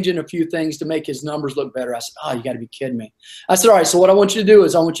been changing a few things to make his numbers look better. I said, oh, you got to be kidding me. I said, all right, so what I want you to do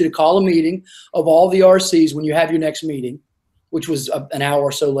is I want you to call a meeting of all the RCs when you have your next meeting, which was an hour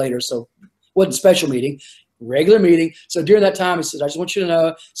or so later. So it wasn't a special meeting. Regular meeting. So during that time, he says, I just want you to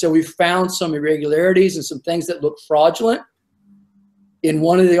know, so we found some irregularities and some things that look fraudulent in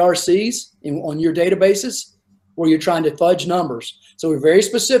one of the RCs on your databases where you're trying to fudge numbers. So we're very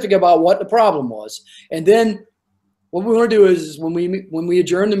specific about what the problem was. And then what we want to do is when we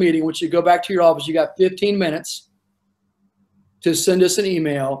adjourn the meeting, once you go back to your office, you got 15 minutes to send us an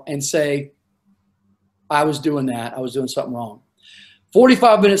email and say, I was doing that. I was doing something wrong.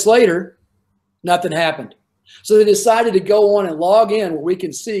 45 minutes later, nothing happened. So they decided to go on and log in where we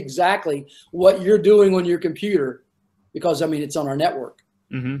can see exactly what you're doing on your computer because, I mean, it's on our network.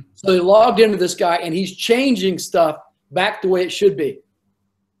 Mm-hmm. So they logged into this guy, and he's changing stuff back the way it should be.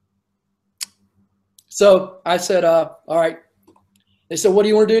 So I said, all right. They said, what do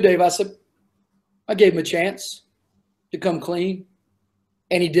you want to do, Dave? I said, I gave him a chance to come clean,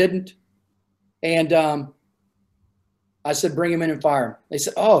 and he didn't. And I said, bring him in and fire him. They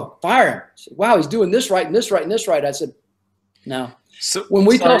said, oh, fire him. I said, wow, he's doing this right and this right and this right. I said, no. So when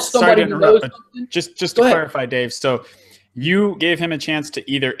we tell somebody to know something, just to clarify, Dave, so you gave him a chance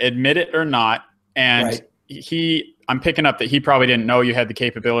to either admit it or not, and I'm picking up that he probably didn't know you had the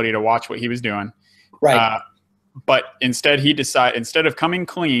capability to watch what he was doing. Right. But instead instead of coming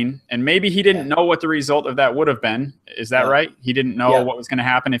clean, and maybe he didn't know what the result of that would have been. Is that right? He didn't know what was going to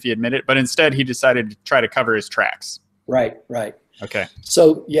happen if he admitted, but instead he decided to try to cover his tracks. Right. Okay.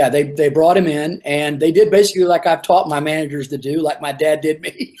 So yeah, they brought him in, and they did basically like I've taught my managers to do, like my dad did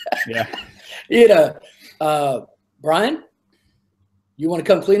me. Yeah. You know, Brian, you want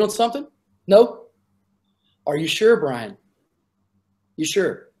to come clean on something? No. Are you sure, Brian? You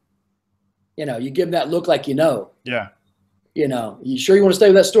sure? You know, you give him that look like you know. Yeah. You know, you sure you want to stay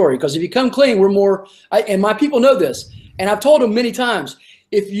with that story? Because if you come clean, we're more. And my people know this, and I've told them many times.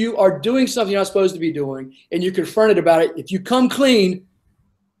 If you are doing something you're not supposed to be doing and you're confronted about it, if you come clean,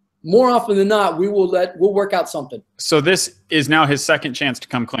 more often than not, we'll work out something. So this is now his second chance to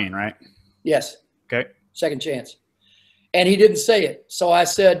come clean, right? Yes. Okay. Second chance. And he didn't say it. So I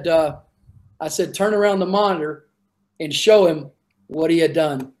said, turn around the monitor and show him what he had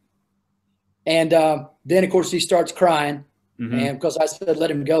done. And then, of course, he starts crying. Mm-hmm. And because I said, let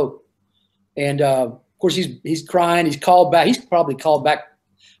him go. And, of course, he's crying. He's called back. He's probably called back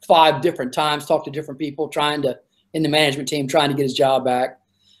 5 different times, talked to different people in the management team, trying to get his job back.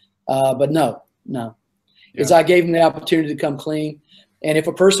 But no. Because I gave him the opportunity to come clean. And if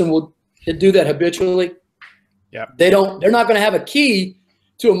a person will do that habitually, they're not going to have a key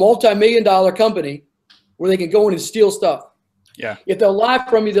to a multi-million-dollar company where they can go in and steal stuff. Yeah. If they'll lie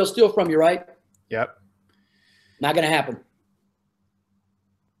from you, they'll steal from you, right? Yep. Not going to happen.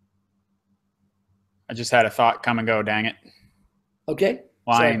 I just had a thought come and go, dang it. Okay.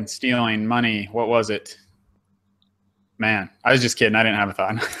 Lying, stealing, money. What was it? Man, I was just kidding. I didn't have a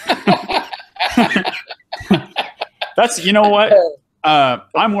thought. That's, you know what?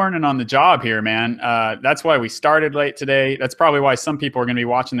 I'm learning on the job here, man. That's why we started late today. That's probably why some people are going to be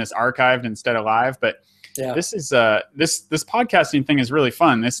watching this archived instead of live. But this is this podcasting thing is really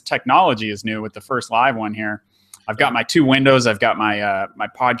fun. This technology is new with the first live one here. I've got my 2 windows. I've got my my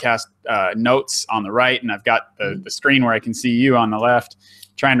podcast notes on the right, and I've got the screen where I can see you on the left,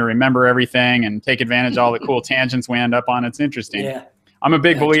 trying to remember everything and take advantage of all the cool tangents we end up on. It's interesting. Yeah. I'm a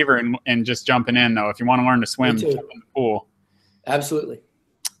big believer in just jumping in, though. If you want to learn to swim, jump in the pool. Absolutely.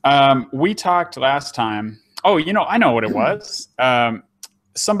 We talked last time. Oh, you know, I know what it was.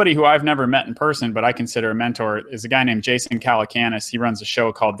 somebody who I've never met in person, but I consider a mentor, is a guy named Jason Calacanis. He runs a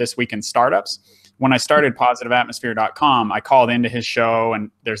show called This Week in Startups. When I started positiveatmosphere.com, I called into his show,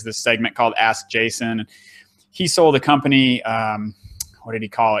 and there's this segment called Ask Jason. He sold a company, what did he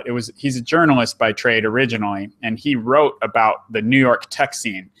call it? He's a journalist by trade originally, and he wrote about the New York tech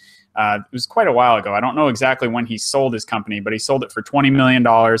scene. It was quite a while ago. I don't know exactly when he sold his company, but he sold it for $20 million.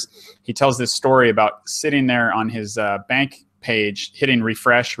 He tells this story about sitting there on his bank page, hitting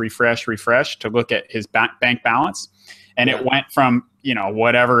refresh to look at his bank balance. And it went from,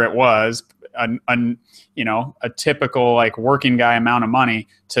 whatever it was, a typical like working guy amount of money,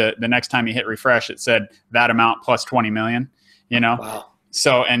 to the next time he hit refresh, it said that amount plus 20 million, Wow.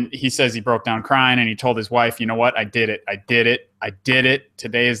 So, and he says he broke down crying, and he told his wife, you know what? I did it.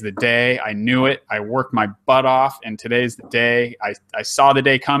 Today is the day. I knew it. I worked my butt off, and today's the day. I saw the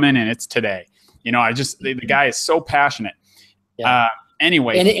day coming, and it's today. The guy is so passionate. Yeah.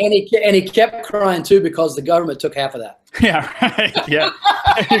 Anyway. And he kept crying too, because the government took half of that. Yeah, right. Yeah,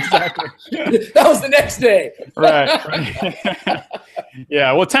 exactly. That was the next day. Right.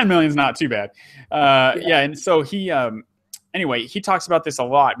 Yeah. Well, 10 million is not too bad. Yeah. And so anyway, he talks about this a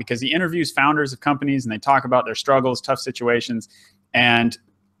lot because he interviews founders of companies, and they talk about their struggles, tough situations. And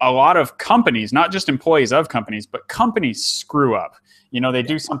a lot of companies, not just employees of companies, but companies screw up. They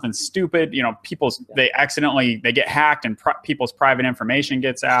do something stupid, they get hacked, and people's private information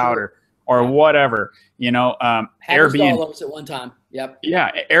gets out, or whatever, Airbnb all those at one time. Yep.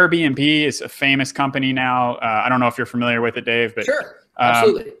 Yeah. Airbnb is a famous company now. I don't know if you're familiar with it, Dave, but sure.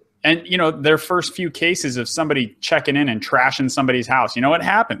 Absolutely. And, their first few cases of somebody checking in and trashing somebody's house, it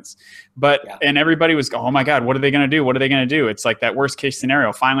happens. But, and everybody was going, oh my God, what are they going to do? What are they going to do? It's like that worst case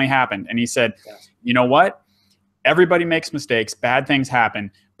scenario finally happened. And he said, you know what? Everybody makes mistakes. Bad things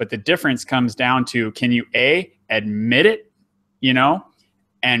happen. But the difference comes down to, can you A, admit it,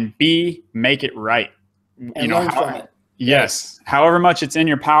 and B, make it right? And learn from it. Yes. However much it's in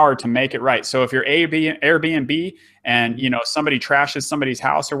your power to make it right. So if you're Airbnb and, somebody trashes somebody's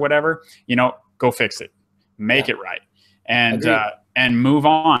house or whatever, go fix it, make it right, and move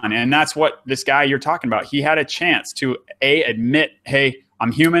on. And that's what this guy you're talking about, he had a chance to admit, hey,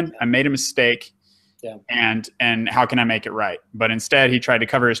 I'm human. I made a mistake. Yeah. And how can I make it right? But instead he tried to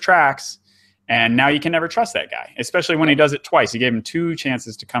cover his tracks, and now you can never trust that guy, especially when he does it twice. He gave him 2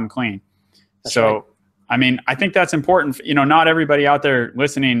 chances to come clean. That's so right. I mean, I think that's important. Not everybody out there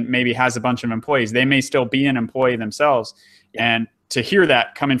listening maybe has a bunch of employees. They may still be an employee themselves. Yeah. And to hear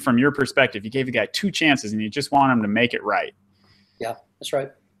that coming from your perspective, you gave the guy 2 chances and you just want him to make it right. Yeah, that's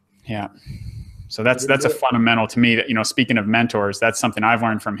right. Yeah. So that's a fundamental to me that, speaking of mentors, that's something I've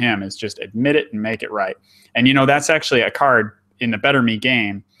learned from him, is just admit it and make it right. And, that's actually a card in the Better Me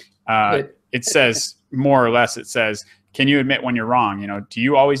game. It says more or less, it says, can you admit when you're wrong? Do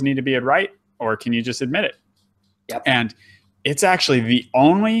you always need to be right? Or can you just admit it? Yep. And it's actually the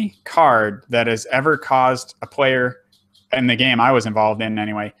only card that has ever caused a player in the game I was involved in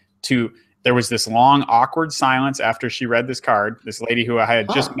anyway, there was this long, awkward silence after she read this card. This lady who I had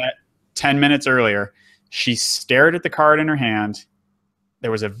just met 10 minutes earlier, she stared at the card in her hand.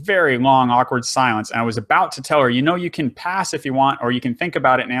 There was a very long, awkward silence. And I was about to tell her, you can pass if you want, or you can think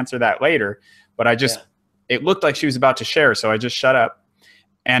about it and answer that later. But it looked like she was about to share. So I just shut up.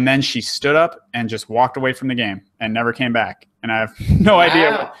 And then she stood up and just walked away from the game and never came back. And I have no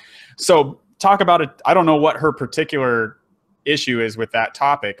idea. So talk about it. I don't know what her particular issue is with that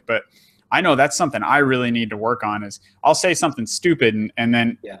topic, but I know that's something I really need to work on. Is I'll say something stupid and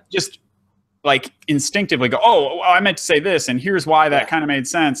then just like instinctively go, oh, well, I meant to say this, and here's why that kind of made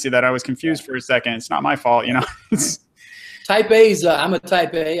sense. See, that I was confused for a second. It's not my fault, Type A's. I'm a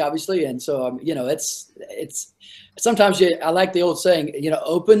Type A, obviously, and so it's. Sometimes I like the old saying,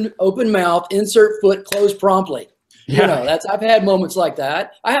 open mouth, insert foot, close promptly. Yeah. I've had moments like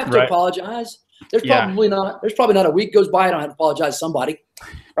that. I have to apologize. There's probably not a week goes by I don't have to apologize to somebody,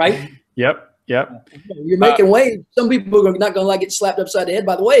 right? Yep. You're making waves. Some people are not going to like it slapped upside the head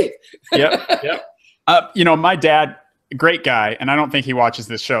by the wave. Yep. My dad, great guy, and I don't think he watches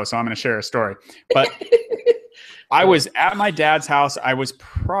this show, so I'm going to share a story. But I was at my dad's house. I was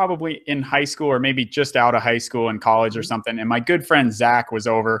probably in high school or maybe just out of high school in college or something. And my good friend Zach was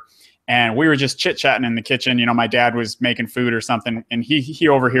over, and we were just chit-chatting in the kitchen. My dad was making food or something, and he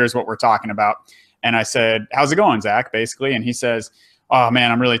overhears what we're talking about. And I said, how's it going, Zach, basically? And he says, oh, man,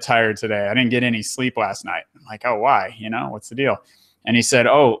 I'm really tired today. I didn't get any sleep last night. I'm like, oh, why? What's the deal? And he said,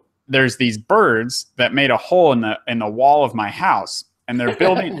 oh, there's these birds that made a hole in the wall of my house. And they're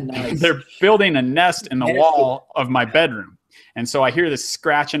building they're building a nest in the wall of my bedroom. And so I hear this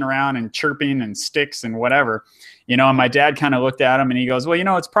scratching around and chirping and sticks and whatever, you know, and my dad kind of looked at him and he goes, well, you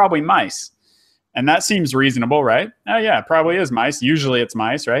know, it's probably mice. And that seems reasonable, right? Oh yeah, it probably is mice. Usually it's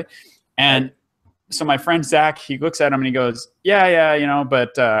mice, right? And so my friend Zach, he looks at him and he goes, yeah, you know,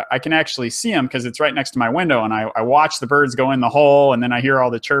 but I can actually see him because it's right next to my window, and I watch the birds go in the hole, and then I hear all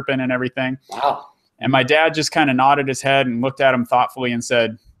the chirping and everything. Wow. And my dad just kind of nodded his head and looked at him thoughtfully and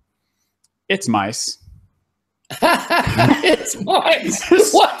said, it's mice. It's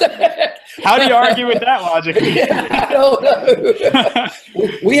mice. What the heck? How do you argue with that logic? Yeah, I don't know.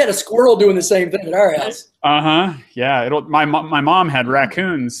 We had a squirrel doing the same thing at our house. Yeah. My mom had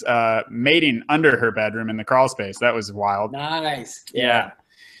raccoons mating under her bedroom in the crawl space. That was wild. Nice. Yeah.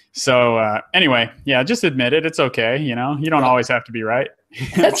 So anyway, yeah, just admit it. It's okay. You know, you don't always have to be right.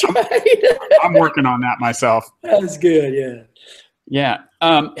 That's right. I'm working on that myself. That's good. Yeah. Yeah.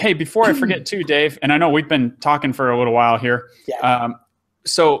 Hey, before I forget too, Dave, and I know we've been talking for a little while here. Yeah.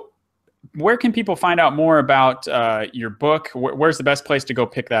 So where can people find out more about your book? Where's the best place to go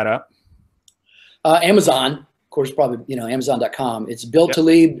pick that up? Amazon, of course, probably, you know, Amazon.com. It's Built to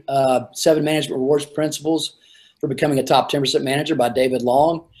Lead, 7 Management Rewards Principles for Becoming a Top 10% Manager by David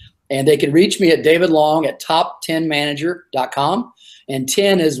Long. And they can reach me at davidlong@top10manager.com. And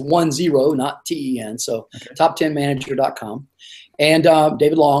 10 is 10, not TEN. So top10manager.com. And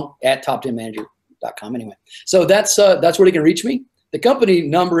David Long at top10manager.com. Anyway, so that's where you can reach me. The company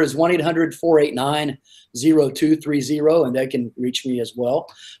number is 1-800-489-0230, and they can reach me as well.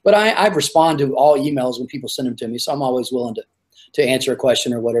 But I respond to all emails when people send them to me, so I'm always willing to answer a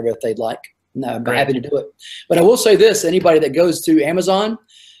question or whatever if they'd like. And I'm happy to do it. But I will say this, anybody that goes to Amazon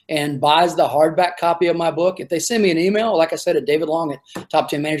and buys the hardback copy of my book, if they send me an email, like I said, at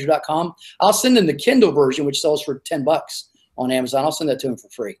davidlong@top10manager.com, I'll send them the Kindle version, which sells for $10 on Amazon. I'll send that to them for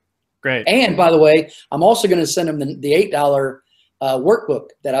free. Great. And by the way, I'm also going to send them the $8 workbook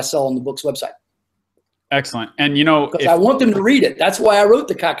that I sell on the book's website. Excellent. And you know, because I want them to read it. That's why I wrote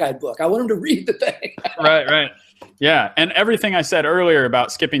the Cockeyed book. I want them to read the thing. Right. Yeah. And everything I said earlier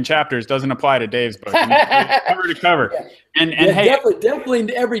about skipping chapters doesn't apply to Dave's book. I mean, cover to cover. Yeah. And yeah, hey, definitely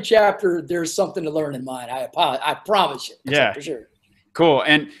in every chapter, there's something to learn in mine. I promise you. Yeah. For sure. Cool.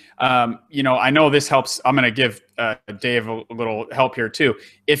 And, you know, I know this helps. I'm going to give Dave a little help here too.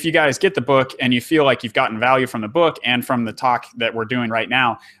 If you guys get the book and you feel like you've gotten value from the book and from the talk that we're doing right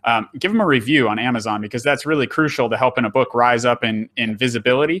now, give them a review on Amazon, because that's really crucial to helping a book rise up in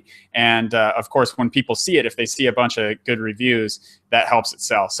visibility. And of course, when people see it, if they see a bunch of good reviews, that helps it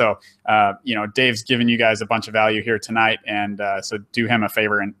sell. So, you know, Dave's given you guys a bunch of value here tonight. And so do him a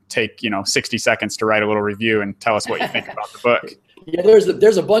favor and take, 60 seconds to write a little review and tell us what you think about the book. Yeah,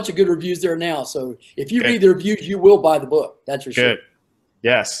 there's a bunch of good reviews there now. So if you read the reviews, you will buy the book. That's for sure. Good.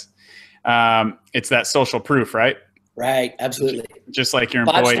 Yes. It's that social proof, right? Right. Absolutely. Just like your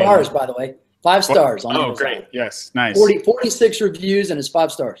employee. 5 stars, by the way. 5 stars on Amazon. Great. Yes. Nice. 46 reviews, and it's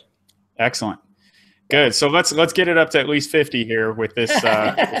 5 stars. Excellent. Good. So let's get it up to at least 50 here with this, show.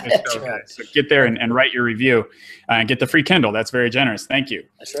 Right. So get there and write your review and get the free Kindle. That's very generous. Thank you.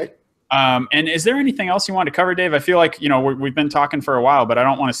 That's right. And is there anything else you want to cover, Dave? I feel like, we've been talking for a while, but I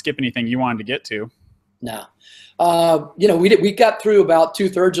don't want to skip anything you wanted to get to. No. We got through about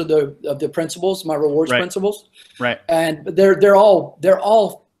 2/3 of the principles, my rewards principles. Right. And they're all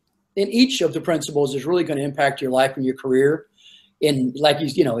in each of the principles is really going to impact your life and your career in, like you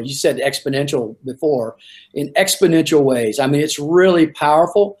said, exponential before, in exponential ways. I mean, it's really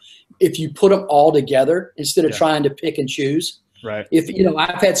powerful if you put them all together instead of trying to pick and choose. Right. If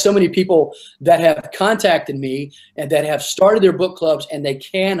I've had so many people that have contacted me and that have started their book clubs, and they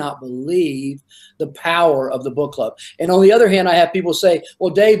cannot believe the power of the book club. And on the other hand, I have people say, well,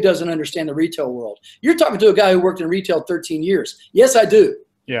 Dave doesn't understand the retail world. You're talking to a guy who worked in retail 13 years. Yes, I do.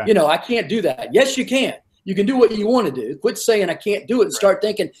 Yeah. I can't do that. Yes, you can. You can do what you want to do. Quit saying I can't do it and start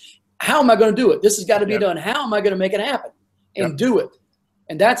thinking, how am I going to do it? This has got to be done. How am I going to make it happen? And do it.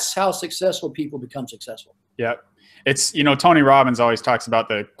 And that's how successful people become successful. Yep. It's, Tony Robbins always talks about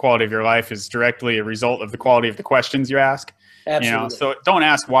the quality of your life is directly a result of the quality of the questions you ask. Absolutely. So don't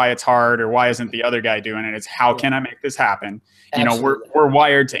ask why it's hard or why isn't the other guy doing it. It's how can I make this happen? We're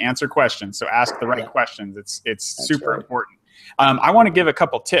wired to answer questions. So ask the right questions. It's super important. I want to give a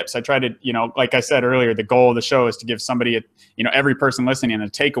couple tips. I try to, like I said earlier, the goal of the show is to give somebody, every person listening a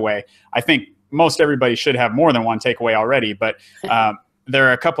takeaway. I think most everybody should have more than one takeaway already, but there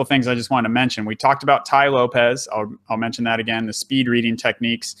are a couple of things I just want to mention. We talked about Tai Lopez. I'll mention that again, the speed reading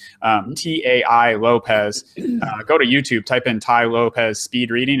techniques, TAI Lopez. Go to YouTube, type in Tai Lopez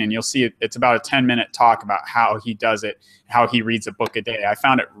speed reading, and you'll see it's about a 10-minute talk about how he does it, how he reads a book a day. I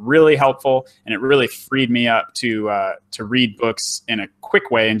found it really helpful, and it really freed me up to read books in a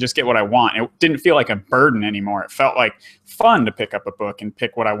quick way and just get what I want. It didn't feel like a burden anymore. It felt like fun to pick up a book and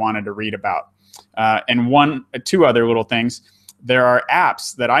pick what I wanted to read about. And two other little things. There are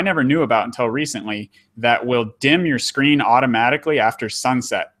apps that I never knew about until recently that will dim your screen automatically after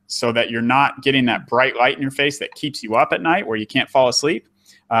sunset so that you're not getting that bright light in your face that keeps you up at night where you can't fall asleep.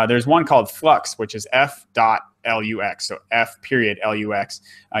 There's one called Flux, which is F.LUX, so F.LUX.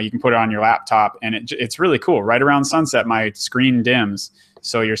 You can put it on your laptop, and it's really cool. Right around sunset, my screen dims,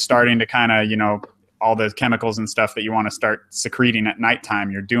 so you're starting to kind of, you know, all the chemicals and stuff that you want to start secreting at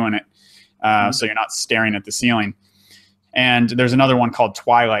nighttime, you're doing it, so you're not staring at the ceiling. And there's another one called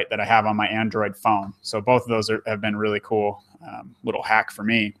Twilight that I have on my Android phone. So both of those have been really cool, little hack for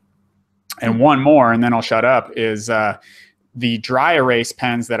me. And one more, and then I'll shut up, is the dry erase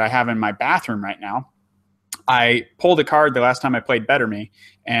pens that I have in my bathroom right now. I pulled a card the last time I played Better Me,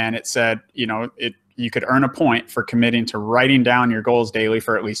 and it said, you know, you could earn a point for committing to writing down your goals daily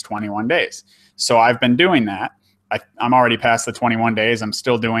for at least 21 days. So I've been doing that. I'm already past the 21 days. I'm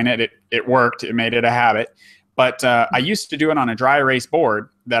still doing it. It worked. It made it a habit. But I used to do it on a dry erase board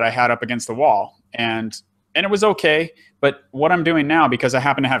that I had up against the wall, and it was okay. But what I'm doing now, because I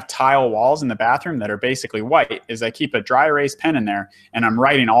happen to have tile walls in the bathroom that are basically white, is I keep a dry erase pen in there, and I'm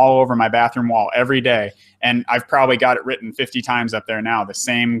writing all over my bathroom wall every day. And I've probably got it written 50 times up there now, the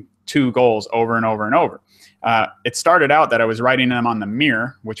same 2 goals over and over and over. It started out that I was writing them on the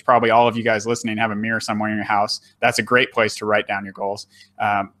mirror, which probably all of you guys listening have a mirror somewhere in your house. That's a great place to write down your goals.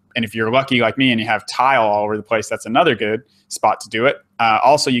 And if you're lucky like me and you have tile all over the place, that's another good spot to do it.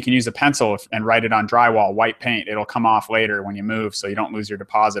 Also, you can use a pencil and write it on drywall, white paint. It'll come off later when you move, so you don't lose your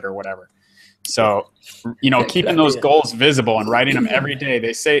deposit or whatever. So, you know, keeping those goals visible and writing them every day.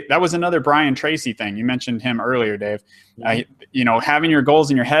 They say that was another Brian Tracy thing. You mentioned him earlier, Dave. You know, having your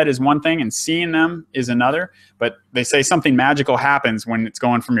goals in your head is one thing and seeing them is another. But they say something magical happens when it's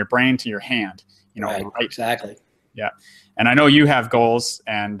going from your brain to your hand. You know, right, exactly. Yeah. And I know you have goals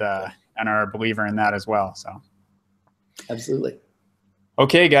and are a believer in that as well. So, absolutely.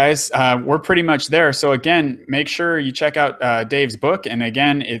 Okay, guys, we're pretty much there. So again, make sure you check out Dave's book. And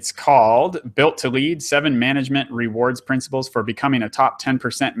again, it's called Built to Lead: 7 Management Rewards Principles for Becoming a Top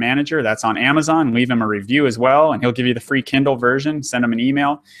 10% Manager. That's on Amazon. Leave him a review as well, and he'll give you the free Kindle version. Send him an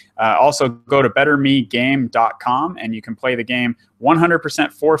email. Also, go to bettermegame.com, and you can play the game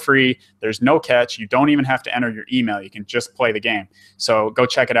 100% for free. There's no catch. You don't even have to enter your email. You can just play the game. So go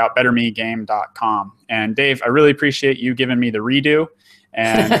check it out, bettermegame.com. And Dave, I really appreciate you giving me the redo.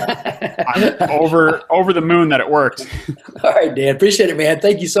 And I'm over the moon that it worked. All right, Dan. Appreciate it, man.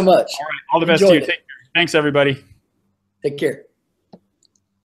 Thank you so much. All right. All the best to you. Take care. Thanks, everybody. Take care.